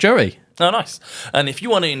episode of Joey. Oh, nice. And if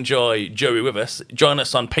you want to enjoy Joey with us, join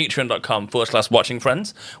us on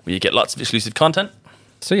patreon.com/watchingfriends, where you get lots of exclusive content.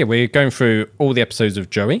 So yeah, we're going through all the episodes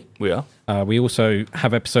of Joey. We are. We also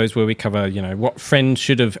have episodes where we cover, what friends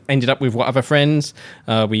should have ended up with what other friends.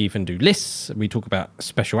 We even do lists. We talk about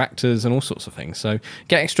special actors and all sorts of things. So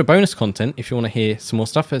get extra bonus content if you want to hear some more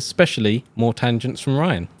stuff, especially more tangents from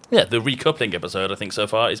Ryan. Yeah, the recoupling episode, I think, so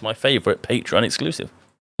far is my favourite Patreon exclusive.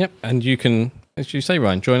 Yep, and you can, as you say,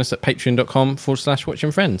 Ryan, join us at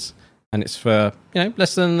patreon.com/watchingfriends. And it's for,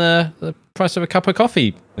 less than the price of a cup of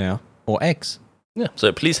coffee now, or eggs. Yeah,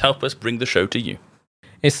 so please help us bring the show to you.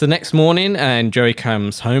 It's the next morning, and Joey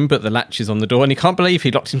comes home, but the latch is on the door, and he can't believe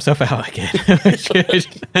he locked himself out again. I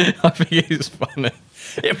think it's funny.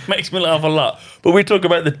 It makes me laugh a lot. But we talk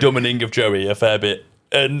about the dummening of Joey a fair bit.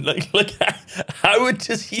 And like, how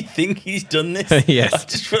does he think he's done this? Yes. I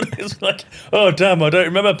just feel like it's like, oh damn, I don't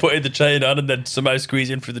remember putting the chain on and then somehow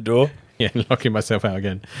squeezing through the door. Yeah, locking myself out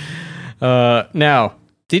again. Now,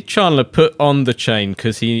 did Chandler put on the chain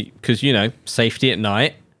because safety at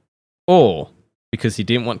night, or because he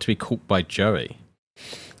didn't want to be caught by Joey?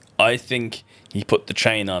 I think he put the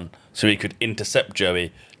chain on so he could intercept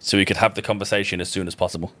Joey, so he could have the conversation as soon as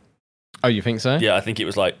possible. Oh, you think so? Yeah, I think it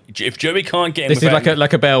was like, if Joey can't get in this is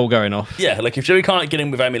like a bell going off. Yeah, like if Joey can't get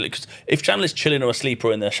in without me, because if Chandler's chilling or asleep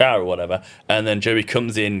or in the shower or whatever, and then Joey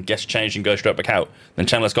comes in, gets changed and goes straight back out, then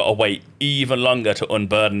Chandler's got to wait even longer to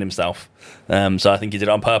unburden himself. So I think he did it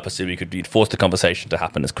on purpose so he could force the conversation to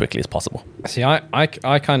happen as quickly as possible. See,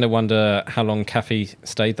 I kind of wonder how long Kathy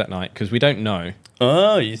stayed that night, because we don't know.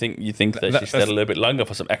 Oh, you think that she stayed a little bit longer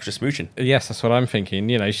for some extra smooching? Yes, that's what I'm thinking.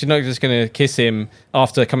 She's not just going to kiss him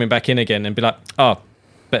after coming back in again and be like, oh,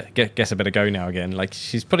 guess I better go now again. Like,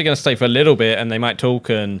 she's probably going to stay for a little bit, and they might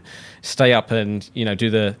talk and stay up and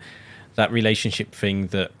do that relationship thing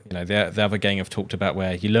that the other gang have talked about,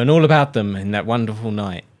 where you learn all about them in that wonderful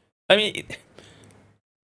night. I mean,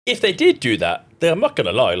 if they did do that, I'm not going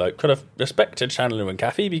to lie, like, kind of respect to Chandler and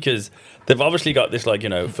Kathy, because they've obviously got this,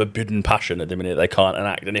 forbidden passion at the minute they can't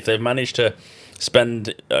enact. And if they've managed to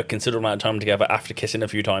spend a considerable amount of time together after kissing a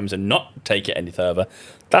few times and not take it any further,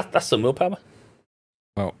 that's some willpower.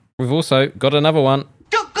 Well, we've also got another one.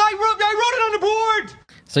 I wrote it on the board!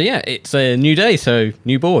 So yeah, it's a new day, so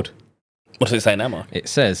new board. What does it say now, Mark? It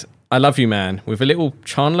says, I love you, man, with a little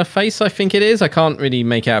Chandler face, I think it is. I can't really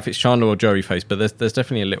make out if it's Chandler or Joey face, but there's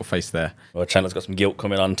definitely a little face there. Well, Chandler's got some guilt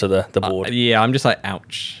coming onto the board. Yeah, I'm just like,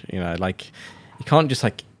 ouch. You can't just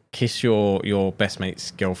kiss your best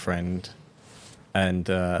mate's girlfriend and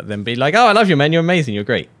then be like, oh, I love you, man, you're amazing, you're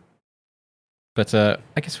great. But I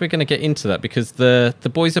guess we're going to get into that because the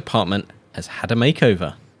boys' apartment has had a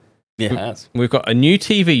makeover. Yeah, it has. We've got a new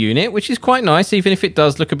TV unit, which is quite nice, even if it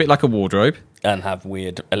does look a bit like a wardrobe. And have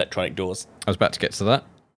weird electronic doors. I was about to get to that.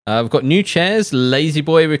 We've got new chairs, lazy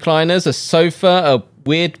boy recliners, a sofa, a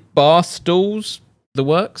weird bar stools, the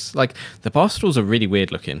works. Like, the bar stools are really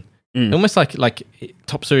weird looking. Almost like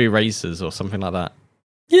Top Series Racers or something like that.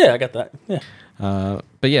 Yeah, I get that. Yeah.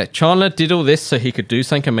 But yeah, Chandler did all this so he could do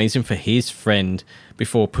something amazing for his friend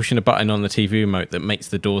before pushing a button on the TV remote that makes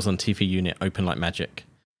the doors on TV unit open like magic.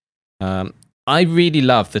 I really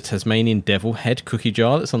love the Tasmanian devil head cookie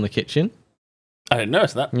jar that's on the kitchen. I didn't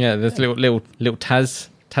notice that. Yeah, there's little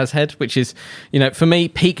Taz head, which is, for me,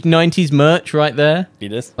 peak 90s merch right there.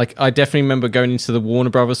 It is. Like, I definitely remember going into the Warner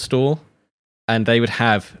Brothers store and they would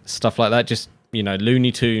have stuff like that, just,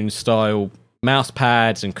 Looney Tunes style mouse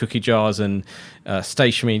pads and cookie jars and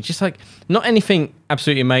stationery, just like not anything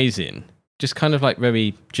absolutely amazing, just kind of like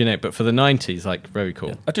very generic, but for the 90s, like very cool.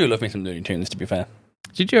 Yeah. I do love me some Looney Tunes, to be fair.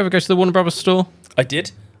 Did you ever go to the Warner Brothers store? I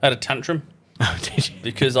did. I had a tantrum. Oh, did you?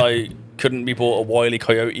 Because I couldn't be bought a Wile E.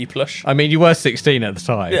 Coyote plush. I mean, you were 16 at the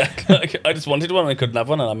time. Yeah, I just wanted one and I couldn't have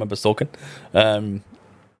one, and I remember sulking.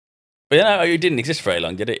 But yeah, it didn't exist for very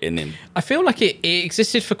long, did it? I feel like it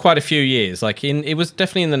existed for quite a few years. Like it was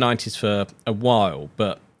definitely in the 90s for a while,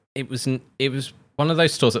 but it was one of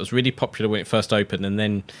those stores that was really popular when it first opened, and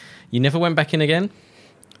then you never went back in again.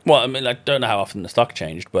 Well, I mean, I don't know how often the stock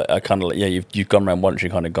changed, but I kind of you've gone around once,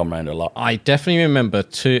 you've kind of gone around a lot. I definitely remember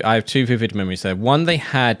I have two vivid memories there. One, they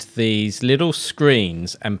had these little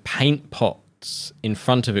screens and paint pots in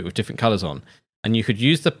front of it with different colours on. And you could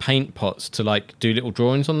use the paint pots to like do little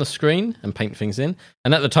drawings on the screen and paint things in.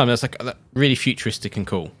 And at the time, that's like really futuristic and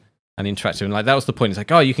cool and interactive. And like that was the point. It's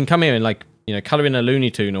like, oh, you can come here and like color in a Looney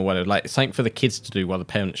Tune or whatever, like something for the kids to do while the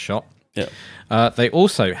parents shop. Yeah. They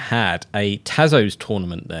also had a Tazos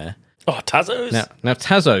tournament there. Oh, Tazos! Now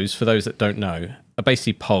Tazos, for those that don't know, are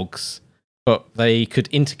basically Pogs, but they could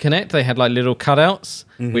interconnect. They had like little cutouts,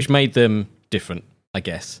 which made them different, I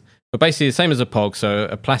guess. But basically the same as a Pog, so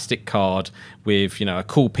a plastic card with, a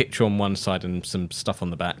cool picture on one side and some stuff on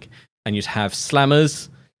the back. And you'd have slammers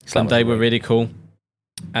and they were really cool.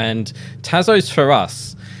 And Tazos for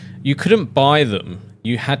us, you couldn't buy them.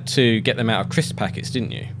 You had to get them out of crisp packets,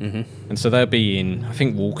 didn't you? Mm-hmm. And so they'll be in, I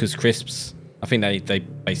think, Walker's crisps. I think they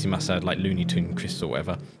basically must have like Looney Tune crisps or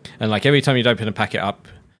whatever. And like every time you'd open a packet up,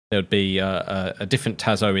 there would be a different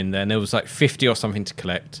Tazo in there. And there was like 50 or something to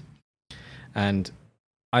collect. And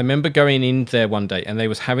I remember going in there one day and they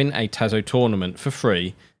was having a Tazo tournament for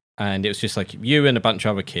free, and it was just like you and a bunch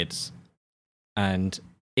of other kids. And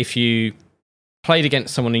if you played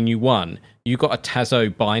against someone and you won, you got a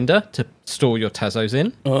Tazo binder to store your Tazos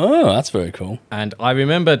in. Oh, that's very cool. And I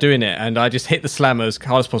remember doing it, and I just hit the slammer as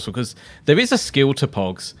hard as possible because there is a skill to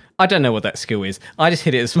Pogs. I don't know what that skill is. I just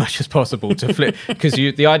hit it as much as possible to flip, because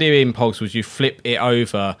the idea in Pogs was you flip it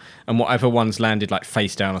over, and whatever ones landed like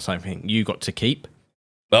face down or something, you got to keep.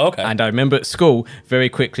 Oh, okay. And I remember at school, very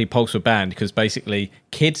quickly, Pogs were banned because basically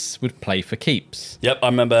kids would play for keeps. Yep, I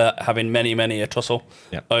remember having many a tussle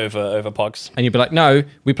over Pogs. And you'd be like, no,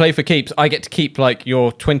 we play for keeps. I get to keep like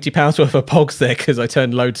your £20 worth of Pogs there because I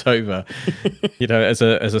turned loads over, as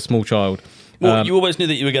a small child. Well, you always knew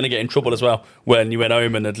that you were going to get in trouble as well when you went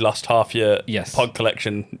home and had lost half your Pog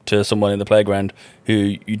collection to someone in the playground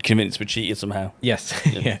who you'd convinced would cheat you somehow. Yes,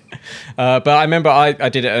 yeah. But I remember I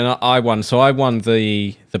did it and I won. So I won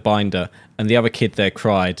the binder, and the other kid there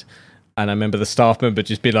cried. And I remember the staff member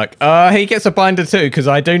just be like, he gets a binder too, because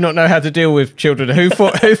I do not know how to deal with children. Who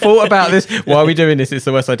thought about this? Why are we doing this? It's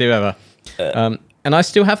the worst idea ever. And I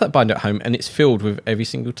still have that binder at home, and it's filled with every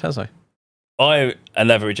single Tazo. I am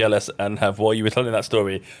very jealous and have, while you were telling that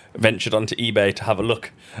story, ventured onto eBay to have a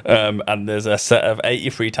look. And there's a set of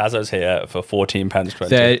 83 Tazos here for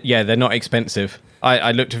 £14.20. They're not expensive.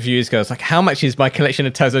 I looked a few years ago. I was like, how much is my collection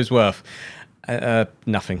of Tazos worth?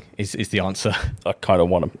 Nothing is the answer. I kind of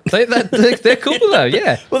want them. They're cool though,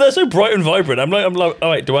 yeah. Well, they're so bright and vibrant. I'm like,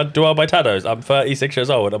 oh wait, do I buy Tazos? I'm 36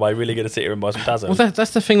 years old. Am I really going to sit here and buy some Tazos? Well,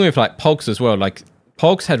 that's the thing with like Pogs as well. Like,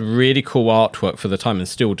 Pogs had really cool artwork for the time and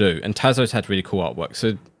still do, and Tazos had really cool artwork.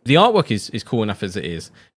 So the artwork is cool enough as it is.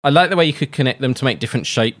 I like the way you could connect them to make different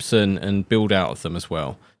shapes and build out of them as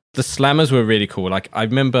well. The slammers were really cool. Like, I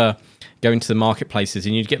remember going to the marketplaces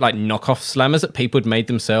and you'd get like knockoff slammers that people had made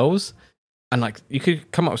themselves, and like you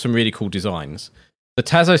could come up with some really cool designs. The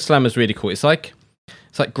Tazo slammer's really cool. It's like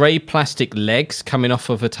grey plastic legs coming off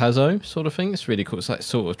of a Tazo sort of thing. It's really cool. It's like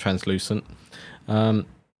sort of translucent.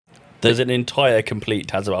 There's an entire complete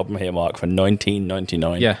Tazo album here, Mark, for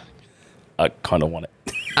 $19.99. Yeah. I kind of want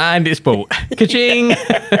it. And it's bought. Ka-ching!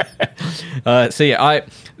 So yeah,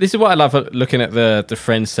 this is what I love looking at the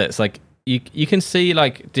Friends sets. Like, you can see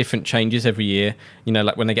like different changes every year.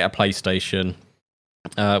 Like when they get a PlayStation,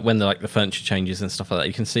 when the furniture changes and stuff like that.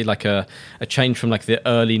 You can see like a change from like the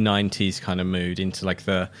early 90s kind of mood into like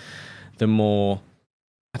the more,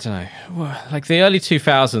 I don't know, like the early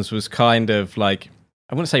 2000s was kind of like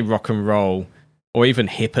I wouldn't say rock and roll or even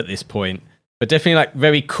hip at this point, but definitely like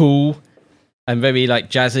very cool and very like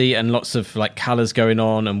jazzy and lots of like colors going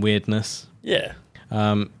on and weirdness. Yeah.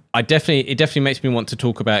 It definitely makes me want to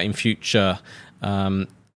talk about in future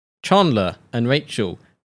Chandler and Rachel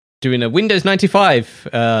doing a Windows 95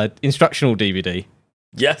 instructional DVD.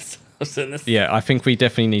 Yes, I've seen this. Yeah, I think we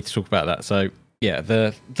definitely need to talk about that. So yeah,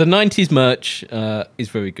 the 90s merch is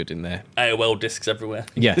very good in there. AOL discs everywhere.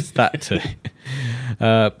 Yes, that too.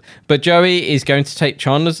 But Joey is going to take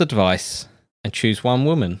Chandler's advice and choose one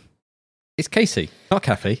woman. It's Casey, not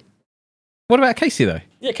Kathy. What about Casey though?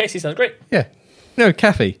 Yeah, Casey sounds great. Yeah. No,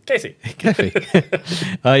 Kathy. Casey. Kathy.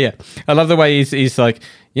 Yeah. I love the way he's like,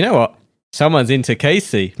 you know what? Someone's into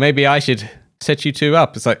Casey. Maybe I should set you two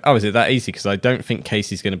up. It's like, oh, is it that easy? Because I don't think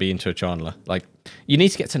Casey's going to be into a Chandler. Like, you need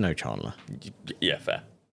to get to know Chandler. Yeah, fair.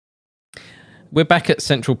 We're back at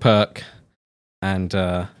Central Perk,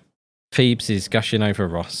 and Phoebes is gushing over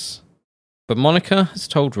Ross. But Monica has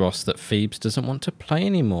told Ross that Phoebes doesn't want to play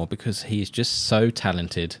anymore because he's just so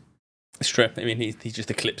talented. It's true. I mean, he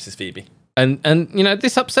just eclipses Phoebe. And you know,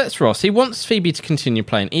 this upsets Ross. He wants Phoebe to continue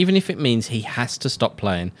playing, even if it means he has to stop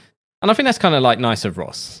playing. And I think that's kind of like nice of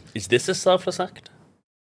Ross. Is this a selfless act?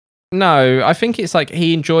 No, I think it's like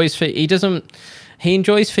he enjoys Phoebe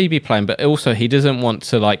playing, but also he doesn't want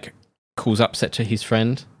to like cause upset to his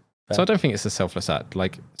friend. Fair. So I don't think it's a selfless act.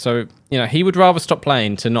 Like, so, you know, he would rather stop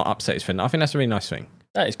playing to not upset his friend. I think that's a really nice thing.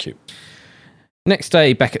 That is cute. Next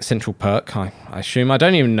day, back at Central Perk, I assume. I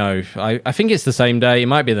don't even know. I think it's the same day. It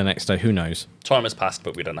might be the next day. Who knows? Time has passed,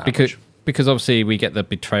 but we don't know how much. Because obviously we get the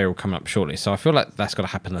betrayal coming up shortly. So I feel like that's got to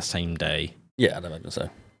happen the same day. Yeah, I'd imagine so.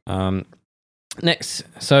 Next,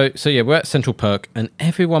 so yeah, we're at Central Perk, and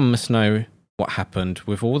everyone must know what happened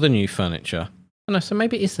with all the new furniture. Oh, no, so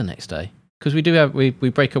maybe it is the next day. Because we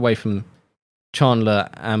break away from Chandler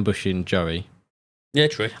ambushing Joey. Yeah,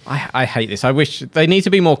 true. I hate this. I wish they need to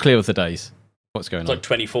be more clear with the days. What's going on? It's like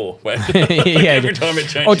 24. Where yeah, every time it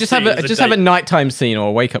changes. Or just have a nighttime scene or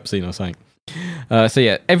a wake up scene or something. So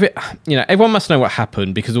yeah, everyone must know what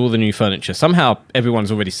happened because all the new furniture. Somehow everyone's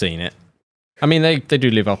already seen it. I mean, they do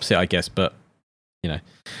live opposite, I guess, but you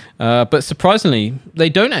know. But surprisingly, they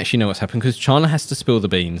don't actually know what's happened because Chandler has to spill the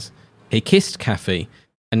beans. He kissed Kathy,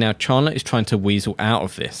 and now Chandler is trying to weasel out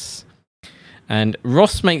of this. And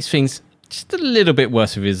Ross makes things just a little bit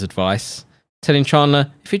worse with his advice, telling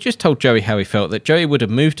Chandler if he just told Joey how he felt, that Joey would have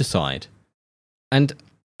moved aside. And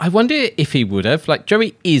I wonder if he would have. Like,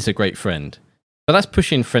 Joey is a great friend, but that's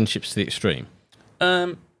pushing friendships to the extreme.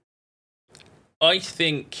 I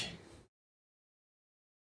think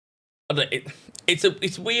I don't know,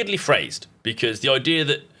 it's weirdly phrased because the idea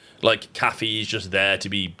that like Kathy is just there to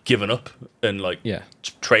be given up and like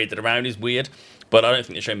traded around is weird. But I don't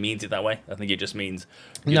think the show means it that way. I think it just means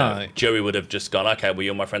you know, Joey would have just gone, okay, well,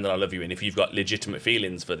 you're my friend and I love you, and if you've got legitimate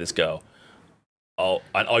feelings for this girl, I'll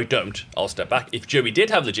step back. If Joey did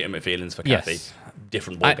have legitimate feelings for Kathy,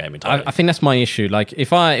 different ballgame entirely. I think that's my issue. Like,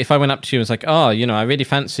 if I went up to you and was like, oh, you know, I really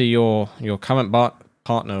fancy your current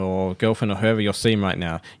partner or girlfriend or whoever you're seeing right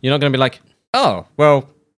now, you're not going to be like, oh, well,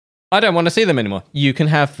 I don't want to see them anymore. You can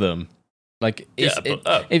have them. Like,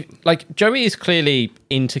 like Joey is clearly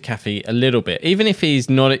into Kathy a little bit, even if he's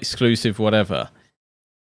not exclusive, whatever.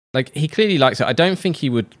 Like, he clearly likes her. I don't think he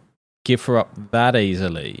would give her up that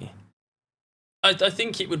easily. I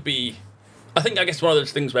think it would be. I guess one of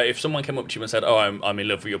those things where if someone came up to you and said, "Oh, I'm in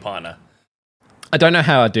love with your partner," I don't know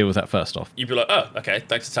how I'd deal with that. First off, you'd be like, "Oh, okay,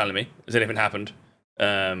 thanks for telling me. Has anything happened?"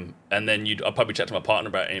 And then I'll probably chat to my partner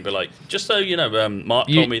about it and he'd be like, just so you know, Mark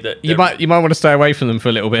told me that you might want to stay away from them for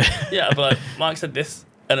a little bit. Yeah, I'd be like, Mark said this,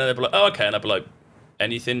 and then they'd be like, oh, okay, and I'd be like,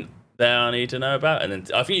 anything there I need to know about? And then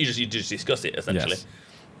I think you just discuss it essentially. Yes.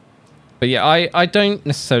 But yeah, I don't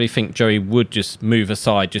necessarily think Joey would just move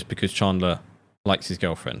aside just because Chandler likes his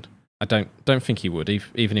girlfriend. I don't think he would,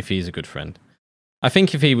 even if he's a good friend. I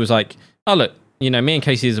think if he was like, oh look, you know, me and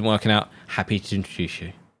Casey isn't working out, happy to introduce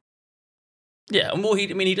you. Yeah, and well,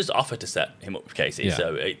 he does offer to set him up with Casey. Yeah.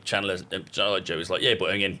 So Joey's like, yeah,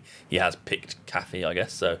 but again, he has picked Kathy, I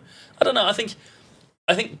guess. So I don't know. I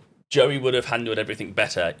think Joey would have handled everything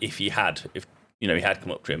better if he had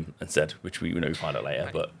come up to him and said, which we find out later.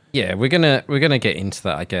 But yeah, we're gonna get into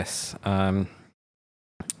that, I guess,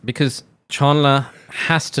 because Chandler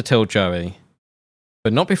has to tell Joey,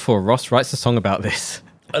 but not before Ross writes a song about this.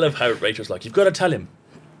 I love how Rachel's like, you've got to tell him,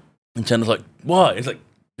 and Chandler's like, why? It's like,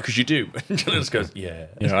 because you do. And Chandler just goes, yeah.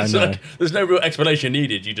 I know. Like, there's no real explanation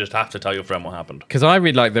needed. You just have to tell your friend what happened. Because I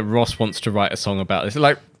really like that Ross wants to write a song about this.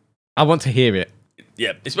 Like, I want to hear it.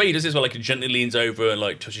 Yeah, it's where he does this where like he gently leans over and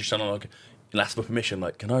like touches Chandler like, you'll ask for permission,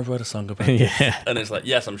 like, can I write a song about this? Yeah. And it's like,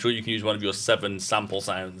 yes, I'm sure you can use one of your 7 sample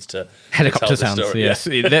sounds to Helicopter to tell the sounds, story. yes.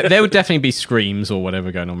 There would definitely be screams or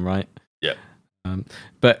whatever going on, right? Yeah.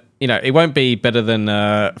 But, it won't be better than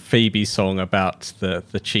Phoebe's song about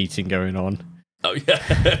the cheating going on. Oh,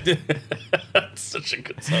 yeah. That's such a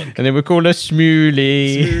good song. And then we call her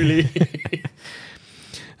Smoolie.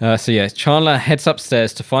 So, Chandler heads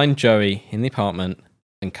upstairs to find Joey in the apartment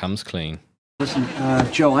and comes clean. Listen,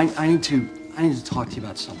 Joe, I need to talk to you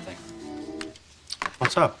about something.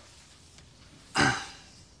 What's up?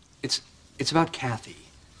 It's about Kathy.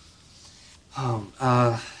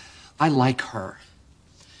 I like her.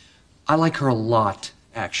 I like her a lot,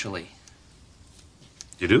 actually.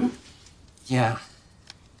 You do? Yeah.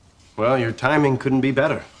 Well, your timing couldn't be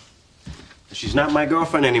better. She's not my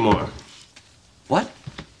girlfriend anymore. What?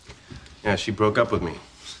 Yeah, she broke up with me.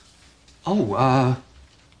 Oh,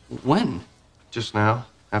 when? Just now,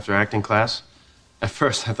 after acting class. At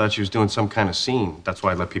first, I thought she was doing some kind of scene. That's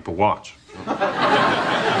why I let people watch.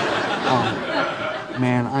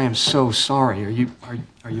 Man, I am so sorry. Are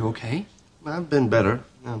you okay? I've been better,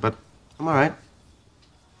 but I'm all right.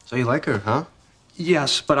 So you like her, huh?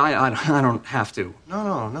 Yes, but I don't have to.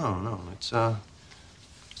 No. It's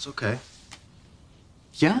okay.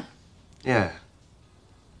 Yeah? Yeah.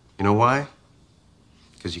 You know why?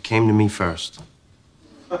 Because you came to me first.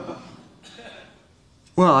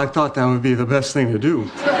 Well, I thought that would be the best thing to do.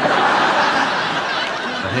 But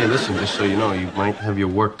hey, listen, just so you know, you might have your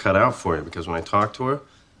work cut out for you, because when I talked to her,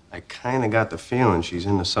 I kind of got the feeling she's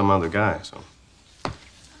into some other guy, so.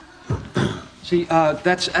 See,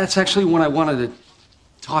 that's actually what I wanted to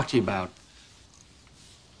talk to you about.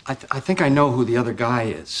 I think I know who the other guy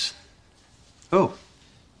is. Who?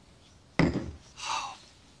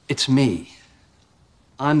 It's me.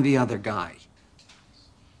 I'm the other guy.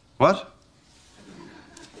 What?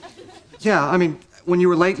 Yeah, I mean, when you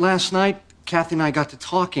were late last night, Kathy and I got to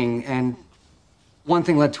talking, and one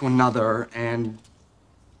thing led to another, and...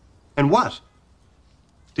 And what?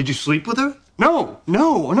 Did you sleep with her? No,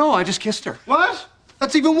 I just kissed her. What?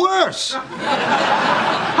 That's even worse.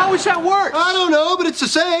 How is that worse? I don't know, but it's the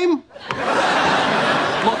same.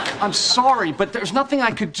 Look, I'm sorry, but there's nothing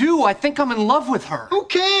I could do. I think I'm in love with her. Who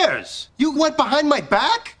cares? You went behind my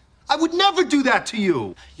back? I would never do that to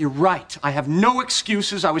you. You're right. I have no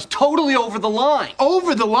excuses. I was totally over the line.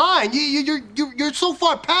 Over the line? You're so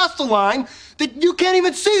far past the line that you can't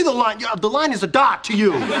even see the line. The line is a dot to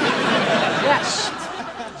you.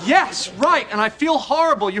 Yes, right. And I feel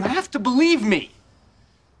horrible. You have to believe me.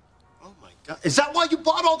 Oh, my God. Is that why you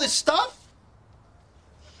bought all this stuff?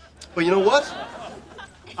 Well, you know what?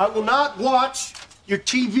 I will not watch your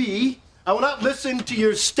TV. I will not listen to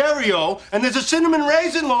your stereo. And there's a cinnamon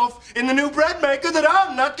raisin loaf in the new bread maker that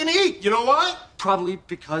I'm not going to eat. You know why? Probably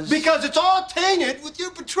because... Because it's all tainted with your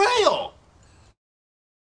betrayal.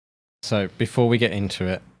 So, before we get into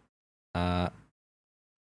it, as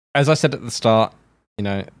I said at the start,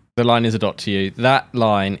 the line is a dot to you. That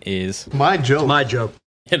line is... My joke. My joke.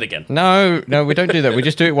 Hit again. No, we don't do that. We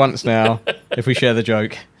just do it once now, if we share the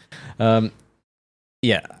joke.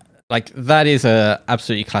 Yeah, like, that is a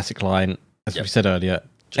absolutely classic line, as we said earlier.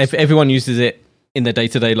 Everyone uses it in their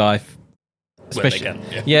day-to-day life. Especially, when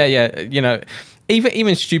they can, yeah.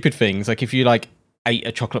 Even stupid things, like if you, ate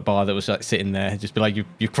a chocolate bar that was, sitting there, just be like,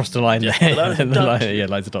 you crossed the line there. And the line,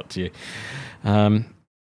 line's a dot to you.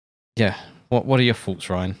 Yeah. What are your thoughts,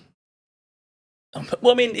 Ryan?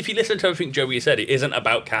 Well, I mean, if you listen to everything Joey said, it isn't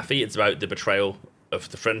about Kathy, it's about the betrayal of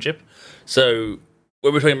the friendship. So,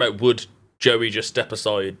 when we're talking about would Joey just step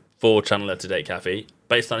aside for Chandler to date Kathy,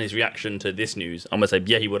 based on his reaction to this news, I'm going to say,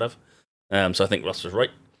 yeah, he would have. So I think Ross was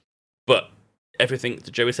right. But everything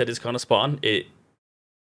that Joey said is kind of spot on. It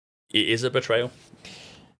is a betrayal.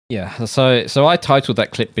 Yeah, so I titled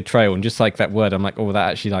that clip "Betrayal," and just that word, I'm like, oh, that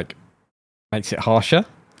actually makes it harsher.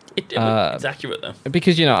 It's accurate though,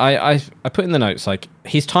 because I put in the notes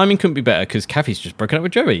his timing couldn't be better because Kathy's just broken up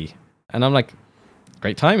with Joey, and I'm like,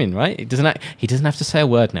 great timing, right? He doesn't have to say a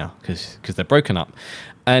word now because they're broken up,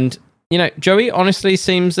 and Joey honestly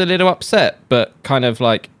seems a little upset, but kind of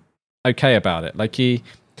okay about it.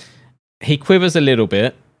 He quivers a little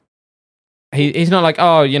bit. He's not like,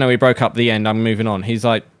 oh, we broke up, the end, I'm moving on. He's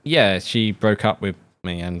like, yeah, she broke up with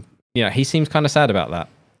me, and he seems kind of sad about that.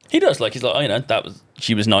 He does. He's like, oh,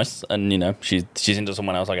 she was nice, and she's into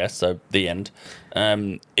someone else, I guess. So the end.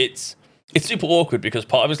 It's super awkward because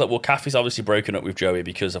part of it's well, Kathy's obviously broken up with Joey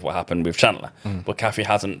because of what happened with Chandler, but Kathy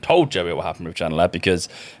hasn't told Joey what happened with Chandler because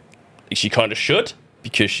she kind of should,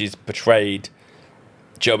 because she's betrayed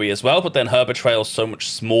Joey as well, but then her betrayal's so much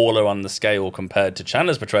smaller on the scale compared to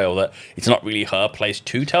Chandler's betrayal that it's not really her place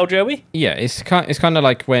to tell Joey. Yeah, it's kind of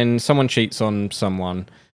like when someone cheats on someone,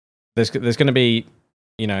 there's going to be,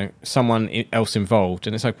 someone else involved,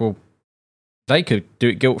 and it's like, well, they could do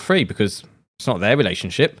it guilt-free because it's not their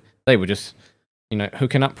relationship. They were just,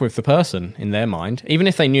 hooking up with the person in their mind. Even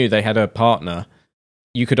if they knew they had a partner,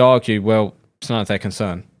 you could argue, well, it's none of their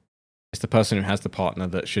concern. It's the person who has the partner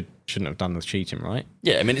that shouldn't have done the cheating, right?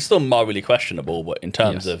 Yeah, I mean, it's still morally questionable, but in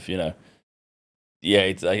terms of,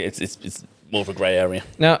 it's more of a grey area.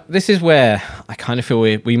 Now, this is where I kind of feel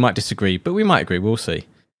we might disagree, but we might agree. We'll see.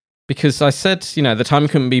 Because I said, the time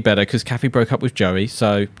couldn't be better because Kathy broke up with Joey,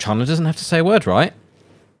 so Chandler doesn't have to say a word, right?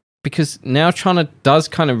 Because now Chandler does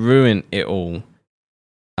kind of ruin it all.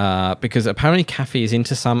 Because apparently Kathy is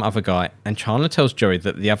into some other guy, and Chandler tells Joey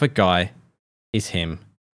that the other guy is him,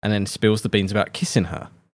 and then spills the beans about kissing her.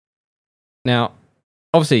 Now,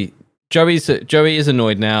 obviously, Joey is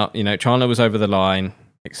annoyed now. Chandler was over the line,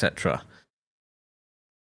 etc.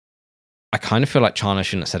 I kind of feel like Chandler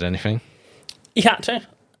shouldn't have said anything. He had to,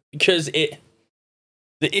 because the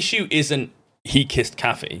issue isn't he kissed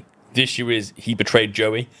Kathy. The issue is he betrayed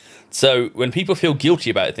Joey. So when people feel guilty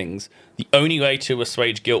about things, the only way to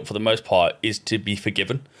assuage guilt for the most part is to be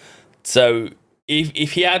forgiven. So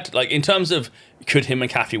if he had, in terms of could him and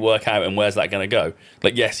Kathy work out and where's that going to go?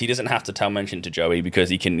 Yes, he doesn't have to mention to Joey because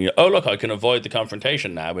he can, I can avoid the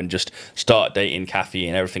confrontation now and just start dating Kathy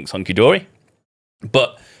and everything's hunky-dory.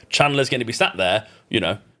 But Chandler's going to be sat there,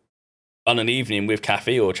 on an evening with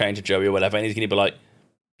Kathy or chatting to Joey or whatever, and he's going to be like,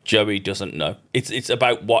 Joey doesn't know. It's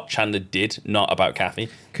about what Chandler did, not about Kathy.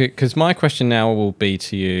 Because my question now will be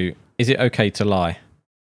to you, is it okay to lie?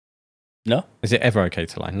 No. Is it ever okay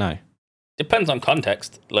to lie? No. Depends on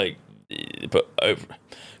context. But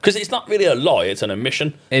because it's not really a lie, it's an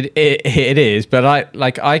omission. It is, but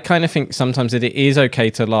I kind of think sometimes that it is okay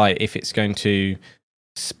to lie if it's going to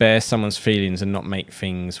spare someone's feelings and not make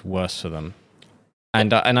things worse for them.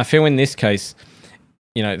 And I feel in this case,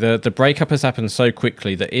 the breakup has happened so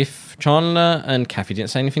quickly that if Chandler and Kathy didn't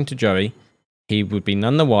say anything to Joey, he would be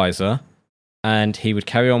none the wiser, and he would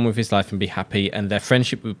carry on with his life and be happy, and their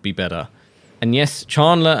friendship would be better. And yes,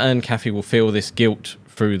 Chandler and Kathy will feel this guilt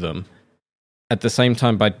through them. At the same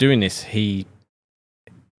time, by doing this, he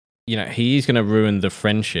is going to ruin the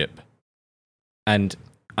friendship. And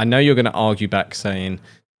I know you're going to argue back saying,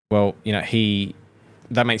 well,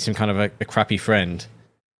 that makes him kind of a crappy friend.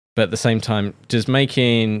 But at the same time, just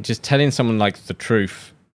telling someone the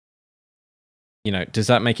truth, does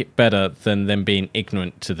that make it better than them being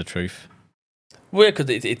ignorant to the truth? Well, because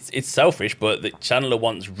it's selfish, but Chandler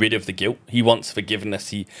wants rid of the guilt. He wants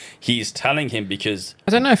forgiveness. He's telling him because...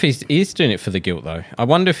 I don't know if he's doing it for the guilt, though. I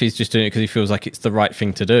wonder if he's just doing it because he feels like it's the right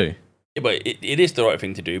thing to do. Yeah, but it is the right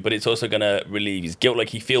thing to do, but it's also going to relieve his guilt.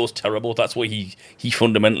 He feels terrible. That's why he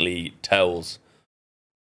fundamentally tells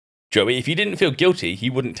Joey. If he didn't feel guilty, he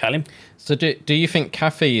wouldn't tell him. So do you think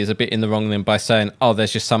Kathy is a bit in the wrong then by saying, oh,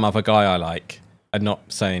 there's just some other guy I like, and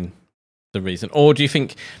not saying the reason? Or do you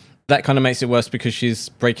think that kind of makes it worse because she's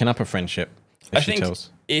breaking up a friendship? I think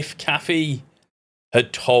if Kathy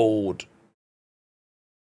had told...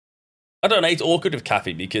 I don't know, it's awkward with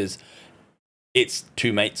Kathy because it's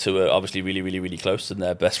two mates who are obviously really, really, really close and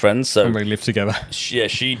they're best friends. So and they live together. Yeah,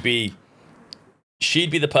 she'd be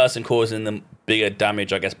the person causing them bigger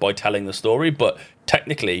damage, I guess, by telling the story. But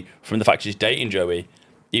technically, from the fact she's dating Joey,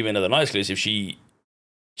 even though they're not exclusive, she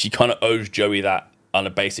kind of owes Joey that on a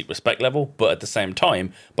basic respect level. But at the same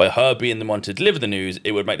time, by her being the one to deliver the news,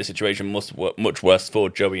 it would make the situation much worse for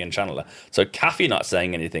Joey and Chandler. So Kathy not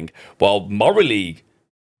saying anything, while morally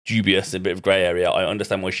dubious, a bit of grey area, I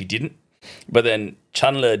understand why she didn't. But then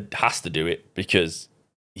Chandler has to do it because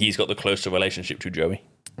he's got the closer relationship to Joey.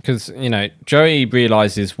 Because, Joey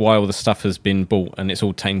realises why all the stuff has been bought and it's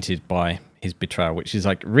all tainted by his betrayal, which is,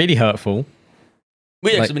 really hurtful.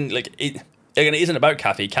 Well, yeah, it isn't about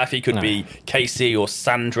Kathy. Kathy could be Casey or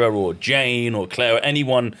Sandra or Jane or Claire or any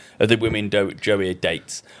one of the women Joey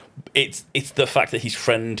dates. It's the fact that his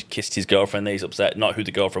friend kissed his girlfriend that he's upset, not who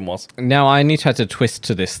the girlfriend was. Now, I need to add a twist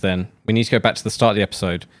to this then. We need to go back to the start of the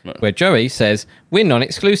episode where Joey says, we're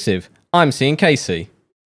non-exclusive. I'm seeing Casey.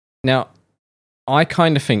 Now, I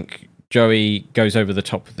kind of think Joey goes over the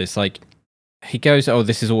top of this. He goes, oh,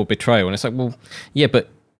 this is all betrayal. And it's like, well, yeah, but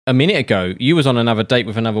a minute ago, you was on another date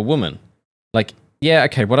with another woman. Yeah,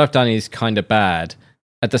 okay, what I've done is kind of bad.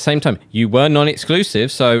 At the same time, you were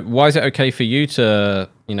non-exclusive, so why is it okay for you to,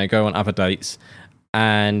 go on other dates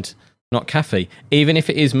and not Kathy? Even if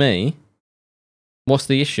it is me, what's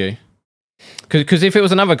the issue? Because if it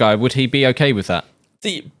was another guy, would he be okay with that?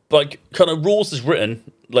 the like kind of rules is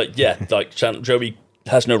written. Like like Joey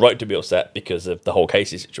has no right to be upset because of the whole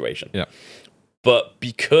Casey situation. Yeah. But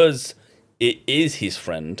because it is his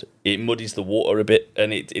friend, it muddies the water a bit,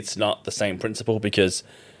 and it's not the same principle because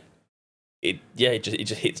it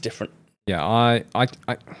just hits different. Yeah, I'm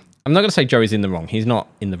not going to say Joey's in the wrong. He's not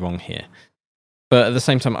in the wrong here. But at the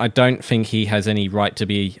same time, I don't think he has any right to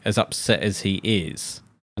be as upset as he is.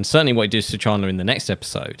 And certainly what he does to Chandler in the next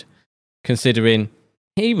episode, considering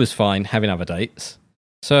he was fine having other dates.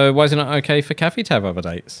 So why is it not okay for Kathy to have other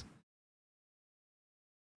dates?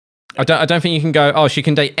 I don't think you can go, she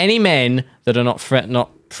can date any men that are not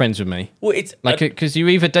friends with me. Well, it's like because you're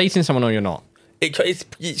either dating someone or you're not. It's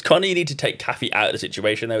kind of, you need to take Kathy out of the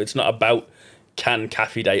situation though. It's not about can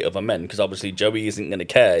Kathy date other men, because obviously Joey isn't going to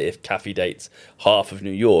care if Kathy dates half of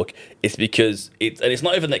New York. It's because it's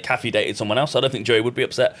not even that Kathy dated someone else. I don't think Joey would be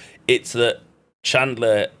upset. It's that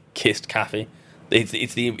Chandler kissed Kathy. It's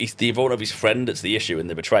the involvement of his friend that's the issue in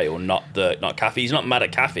the betrayal, not Kathy. He's not mad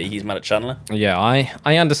at Kathy. He's mad at Chandler. Yeah,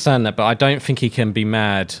 I understand that, but I don't think he can be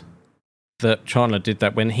mad that Chandler did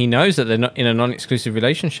that when he knows that they're not in a non-exclusive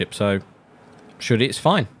relationship. So surely it's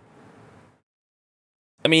fine.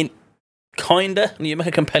 I mean, kinda. You make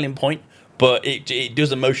a compelling point, but it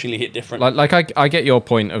does emotionally hit different. Like I get your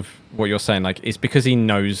point of what you're saying. Like, it's because he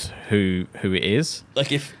knows who it is.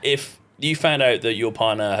 Like if you found out that your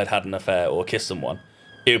partner had an affair or kissed someone,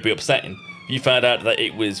 it would be upsetting. If you found out that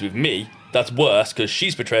it was with me, that's worse because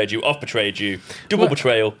she's betrayed you, I've betrayed you, double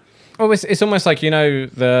betrayal. Well, it's almost like, you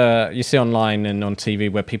see online and on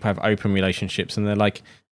TV where people have open relationships and they're like,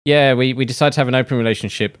 yeah, we decided to have an open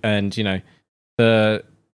relationship, and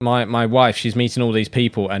my wife, she's meeting all these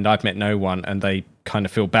people and I've met no one, and they kind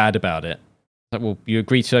of feel bad about it. Like, well, you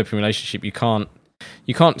agree to open relationship, you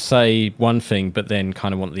can't say one thing but then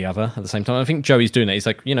kind of want the other at the same time. I think Joey's doing it. He's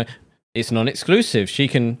like, it's non-exclusive. She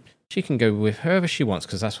can go with whoever she wants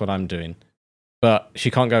because that's what I'm doing, but she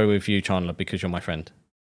can't go with you, Chandler, because you're my friend.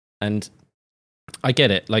 And I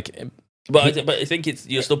get it. Like, but I think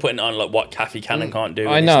you're still putting it on like what Kathy can and can't do.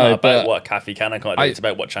 I know, it's not about but what Kathy can and can't do. It's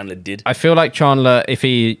about what Chandler did. I feel like Chandler, if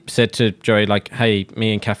he said to Joey, like, "Hey,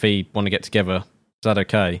 me and Kathy want to get together. Is that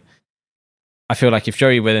okay?" I feel like if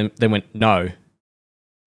Joey then went no,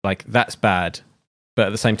 like that's bad. But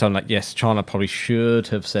at the same time, like, yes, Chandler probably should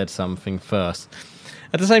have said something first.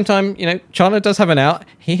 At the same time, Chandler does have an out.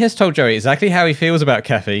 He has told Joey exactly how he feels about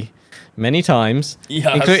Kathy many times,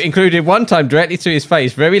 included one time directly to his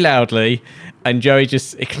face, very loudly, and Joey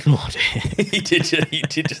just ignored it. he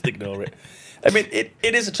did just ignore it. I mean, it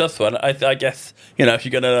is a tough one. I guess, if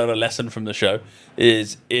you're going to learn a lesson from the show,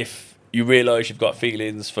 is if you realise you've got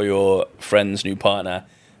feelings for your friend's new partner,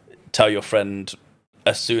 tell your friend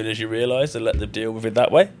as soon as you realise and let them deal with it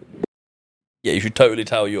that way. Yeah, you should totally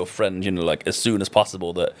tell your friend, like as soon as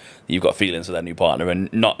possible that you've got feelings for their new partner,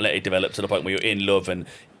 and not let it develop to the point where you're in love and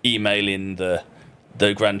emailing the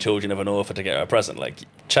grandchildren of an author to get her a present. Like,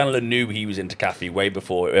 Chandler knew he was into Kathy way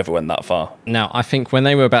before it ever went that far. Now, I think when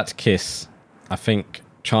they were about to kiss, I think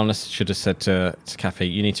Chandler should have said to Kathy,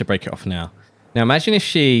 "You need to break it off now." Now, imagine if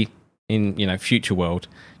she, in future world,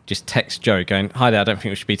 just texts Joe going, "Hi there, I don't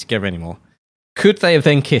think we should be together anymore." Could they have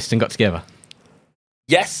then kissed and got together?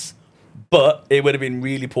 Yes, but it would have been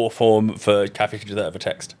really poor form for Kathy to do that over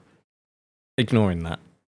text. Ignoring that.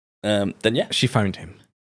 Then yeah. She phoned him.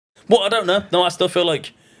 Well, I don't know. No, I still feel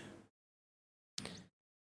like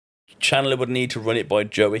Chandler would need to run it by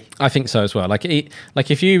Joey. I think so as well. Like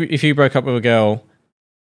if you broke up with a girl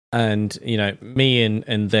and me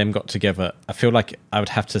and them got together, I feel like I would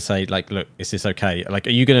have to say, like, look, is this okay? Like,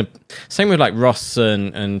 are you gonna, same with like Ross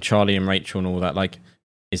and Charlie and Rachel and all that, like,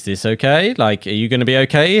 is this okay? Like, are you gonna be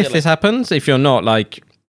okay if this happens? If you're not, like,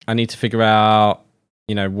 I need to figure out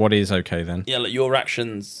what is okay then. Yeah, like, your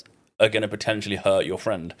actions are going to potentially hurt your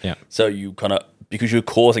friend. Yeah. So you kind of, because you're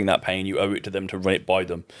causing that pain, you owe it to them to run it by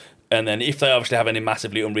them. And then if they obviously have any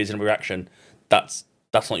massively unreasonable reaction, that's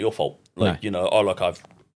not your fault. Like, No. look,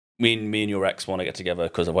 me and your ex want to get together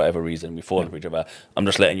because of whatever reason we fall for each other. I'm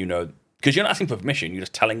just letting you know, because you're not asking for permission, you're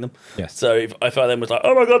just telling them. Yes. So if I then was like,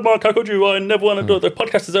 "Oh my God, Mark, how could you? I never want to do it. The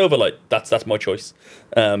podcast is over." Like, that's my choice.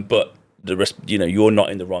 But the rest, you're not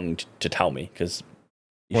in the wrong to tell me, because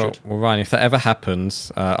Well, Ryan, if that ever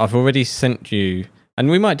happens, I've already sent you, and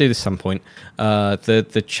we might do this some point,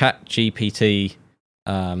 the Chat GPT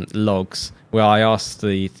logs, where I asked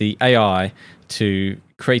the AI to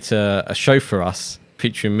create a show for us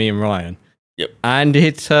featuring me and Ryan. Yep. And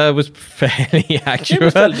it was fairly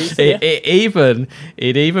accurate.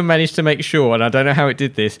 It even managed to make sure, and I don't know how it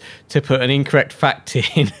did this, to put an incorrect fact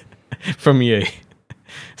in from you.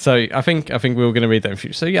 So I think we're going to read that in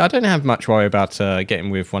future. So yeah, I don't have much worry about getting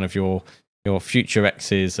with one of your future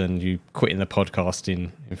exes and you quitting the podcast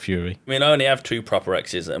in fury. I mean, I only have 2 proper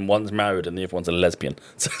exes, and one's married and the other one's a lesbian.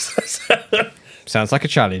 Sounds like a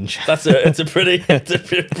challenge. It's a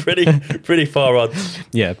pretty far odds.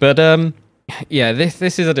 Yeah, but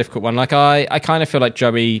this is a difficult one. Like I kind of feel like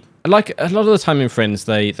Joey. Like a lot of the time in Friends,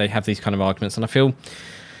 they have these kind of arguments, and I feel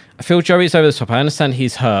Joey's over the top. I understand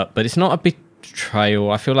he's hurt, but it's not a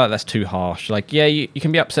betrayal. I feel like that's too harsh. Like, yeah, you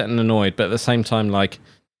can be upset and annoyed, but at the same time, like,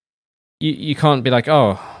 you can't be like,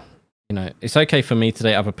 oh, you know, it's okay for me to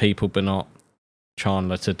date other people, but not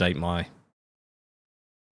Chandler to date my,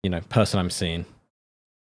 you know, person I'm seeing.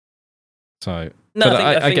 So no,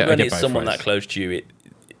 I think when get it's someone ways. that close to you,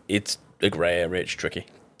 it's a grey area, it's tricky.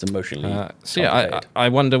 It's emotionally. So yeah, I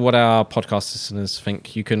wonder what our podcast listeners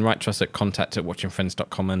think. You can write to us at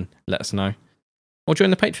contact@watchingfriends.com and let us know, or join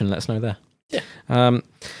the Patreon. Let us know there. Yeah. But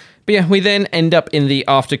yeah, we then end up in the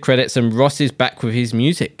after credits, and Ross is back with his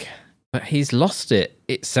music, but he's lost it.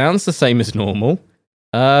 It sounds the same as normal,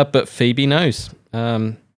 but Phoebe knows.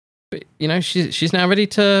 But you know, she's now ready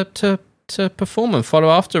to perform and follow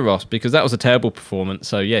after Ross, because that was a terrible performance.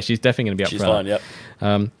 So yeah, she's definitely going to be up She's for fine. that.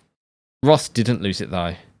 Yep. Ross didn't lose it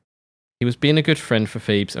though. He was being a good friend for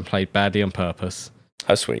Phoebes and played badly on purpose.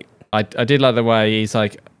 How sweet. I did like the way he's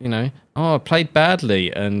like, you know, oh, I played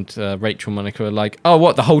badly, and Rachel and Monica are like, oh,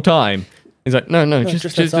 what, the whole time? He's like, no,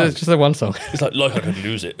 just the one song. It's like I could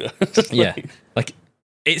lose it. Yeah, like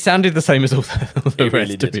it sounded the same as all the rest,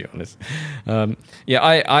 really to be honest. Yeah,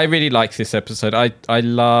 I really like this episode. I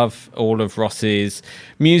love all of Ross's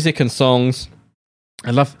music and songs.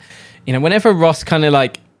 I love, you know, whenever Ross kind of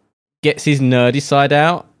like gets his nerdy side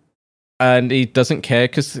out, and he doesn't care,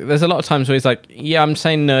 because there's a lot of times where he's like, yeah, I'm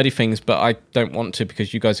saying nerdy things, but I don't want to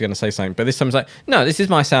because you guys are going to say something. But this time he's like, no, this is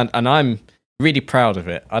my sound, and I'm really proud of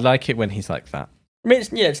it. I like it when he's like that. I mean,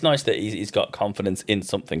 it's nice that he's got confidence in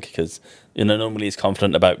something, because, you know, normally he's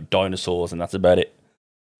confident about dinosaurs and that's about it.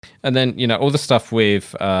 And then, you know, all the stuff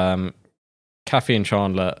with Kathy and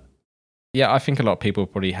Chandler, yeah, I think a lot of people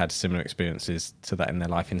probably had similar experiences to that in their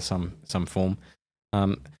life in some form.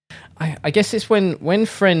 I guess it's when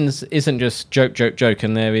Friends isn't just joke,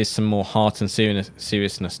 and there is some more heart and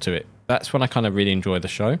seriousness to it. That's when I kind of really enjoy the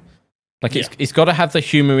show. Like, it's got to have the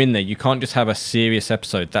humor in there. You can't just have a serious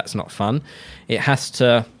episode. That's not fun. It has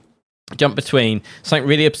to jump between something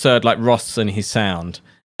really absurd like Ross and his sound,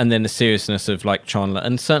 and then the seriousness of like Chandler.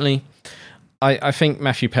 And certainly, I think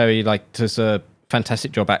Matthew Perry like does a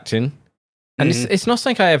fantastic job acting. And it's not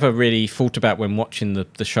something I ever really thought about when watching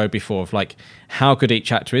the show before, of like how good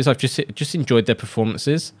each actor is. I've just enjoyed their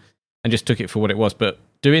performances and just took it for what it was. But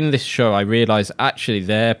doing this show, I realised actually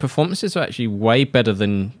their performances are actually way better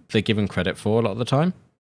than they're given credit for a lot of the time.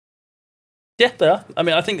 Yeah, they are. I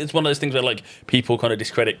mean, I think it's one of those things where like people kind of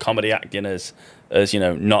discredit comedy acting as you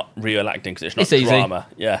know, not real acting because it's not drama.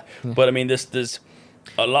 Yeah, but I mean, there's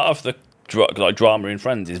a lot of the like drama in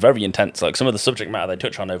Friends is very intense. Like some of the subject matter they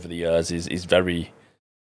touch on over the years is very.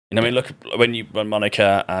 You know, I mean, look, when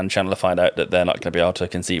Monica and Chandler find out that they're not going to be able to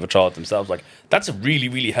conceive a child themselves, like that's a really,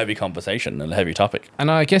 really heavy conversation and a heavy topic.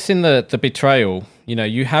 And I guess in the betrayal, you know,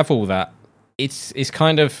 you have all that. It's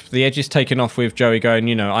kind of the edge is taken off with Joey going,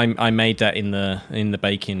 you know, I made that in the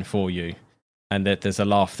baking for you, and that there's a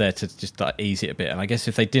laugh there to just like, ease it a bit. And I guess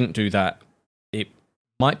if they didn't do that, it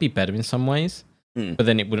might be better in some ways, but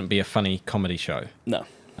then it wouldn't be a funny comedy show. No.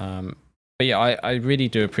 But yeah, I really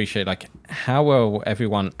do appreciate like how well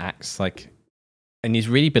everyone acts, like, and is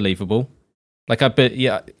really believable. Like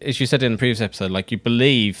as you said in the previous episode, like you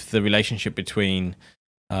believe the relationship between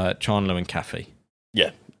Chandler and Kathy.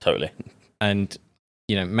 Yeah, totally. And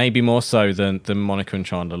you know, maybe more so than Monica and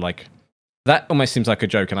Chandler. Like that almost seems like a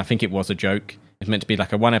joke, and I think it was a joke. It's meant to be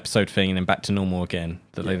like a one episode thing and then back to normal again.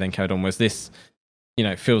 That they then carried on. Whereas this, you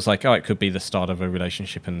know, feels like it could be the start of a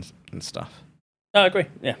relationship and stuff. I agree.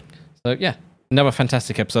 Yeah. So yeah, another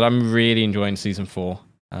fantastic episode. I'm really enjoying season 4.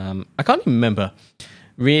 I can't even remember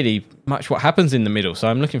really much what happens in the middle, so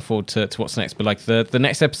I'm looking forward to what's next. But like the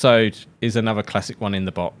next episode is another classic one in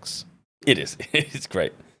the box. It is. It's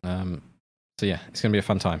great. So yeah, it's gonna be a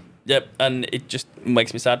fun time. Yep, and it just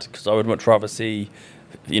makes me sad because I would much rather see,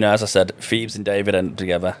 you know, as I said, Phoebes and David end up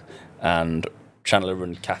together, and Chandler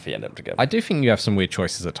and Kathy end up together. I do think you have some weird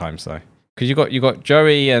choices at times though, because you got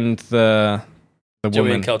Joey and the Joey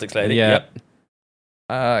woman, and Celtic Lady. Yeah.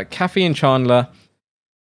 Yep. Kathy and Chandler.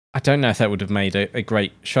 I don't know if that would have made a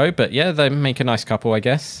great show, but yeah, they make a nice couple, I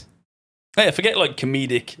guess. Hey, forget like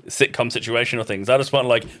comedic sitcom situational things. I just want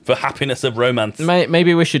like for happiness of romance.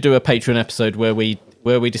 Maybe we should do a Patreon episode where we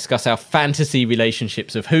where we discuss our fantasy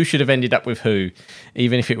relationships of who should have ended up with who,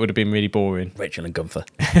 even if it would have been really boring. Rachel and Gunther.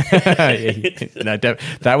 No,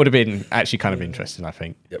 that would have been actually kind of interesting, I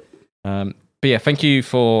think. Yep. But yeah, thank you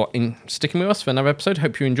for sticking with us for another episode.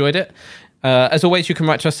 Hope you enjoyed it. As always, you can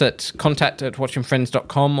write to us at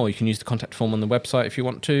contact@watchingfriends.com, or you can use the contact form on the website if you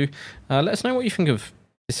want to. Let us know what you think of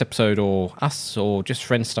this episode, or us, or just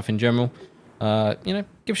Friends stuff in general. Give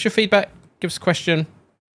us your feedback, give us a question,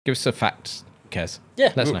 give us a fact. Who cares?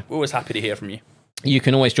 Yeah, let us know. We're always happy to hear from you. You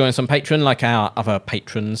can always join us on Patreon, like our other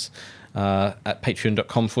patrons, at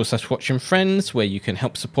patreon.com/watchingfriends, where you can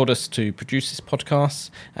help support us to produce this podcast,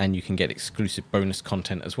 and you can get exclusive bonus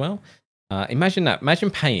content as well. Imagine that. Imagine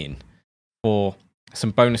paying for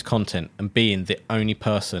some bonus content and being the only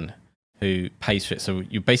person who pays for it. So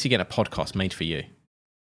you're basically getting a podcast made for you.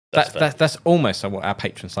 That's almost what our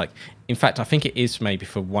patrons like. In fact, I think it is maybe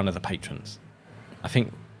for one of the patrons. I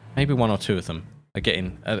think maybe one or two of them are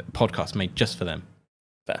getting a podcast made just for them.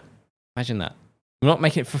 Fair. Imagine that. We're not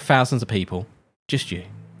making it for thousands of people, just you.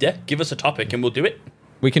 Yeah, give us a topic and we'll do it.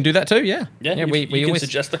 We can do that too, yeah. Yeah, we can always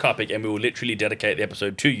suggest the topic and we will literally dedicate the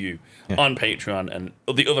episode to you on Patreon, and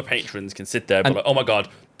the other patrons can sit there and be like, oh my God,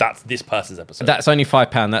 that's this person's episode. That's only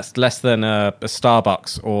 £5. That's less than a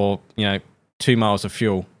Starbucks or 2 miles of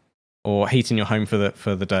fuel or heating your home for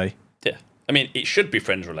the day. Yeah. I mean, it should be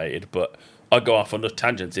Friends related, but I'll go off on the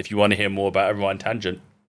tangents. If you want to hear more about everyone Tangent,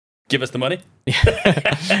 give us the money.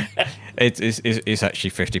 It's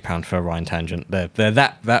actually £50 for a Ryan Tangent. They're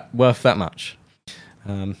that worth that much.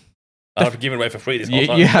 I've given away for free this whole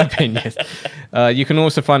time. You have been, yes. You can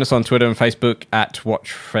also find us on Twitter and Facebook at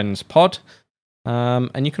WatchFriendsPod.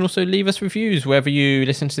 And you can also leave us reviews wherever you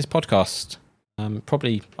listen to this podcast.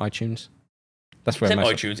 Probably iTunes. That's where it's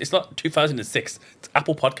iTunes. It's not 2006. It's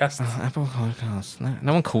Apple Podcasts. Apple Podcasts.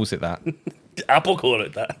 No one calls it that. Apple call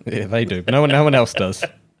it that. Yeah, they do. But no one else does.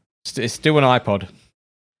 It's still an iPod.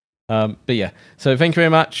 But yeah. So thank you very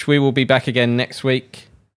much. We will be back again next week.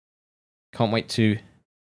 Can't wait to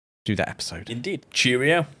do that episode. Indeed.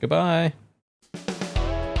 Cheerio. Goodbye.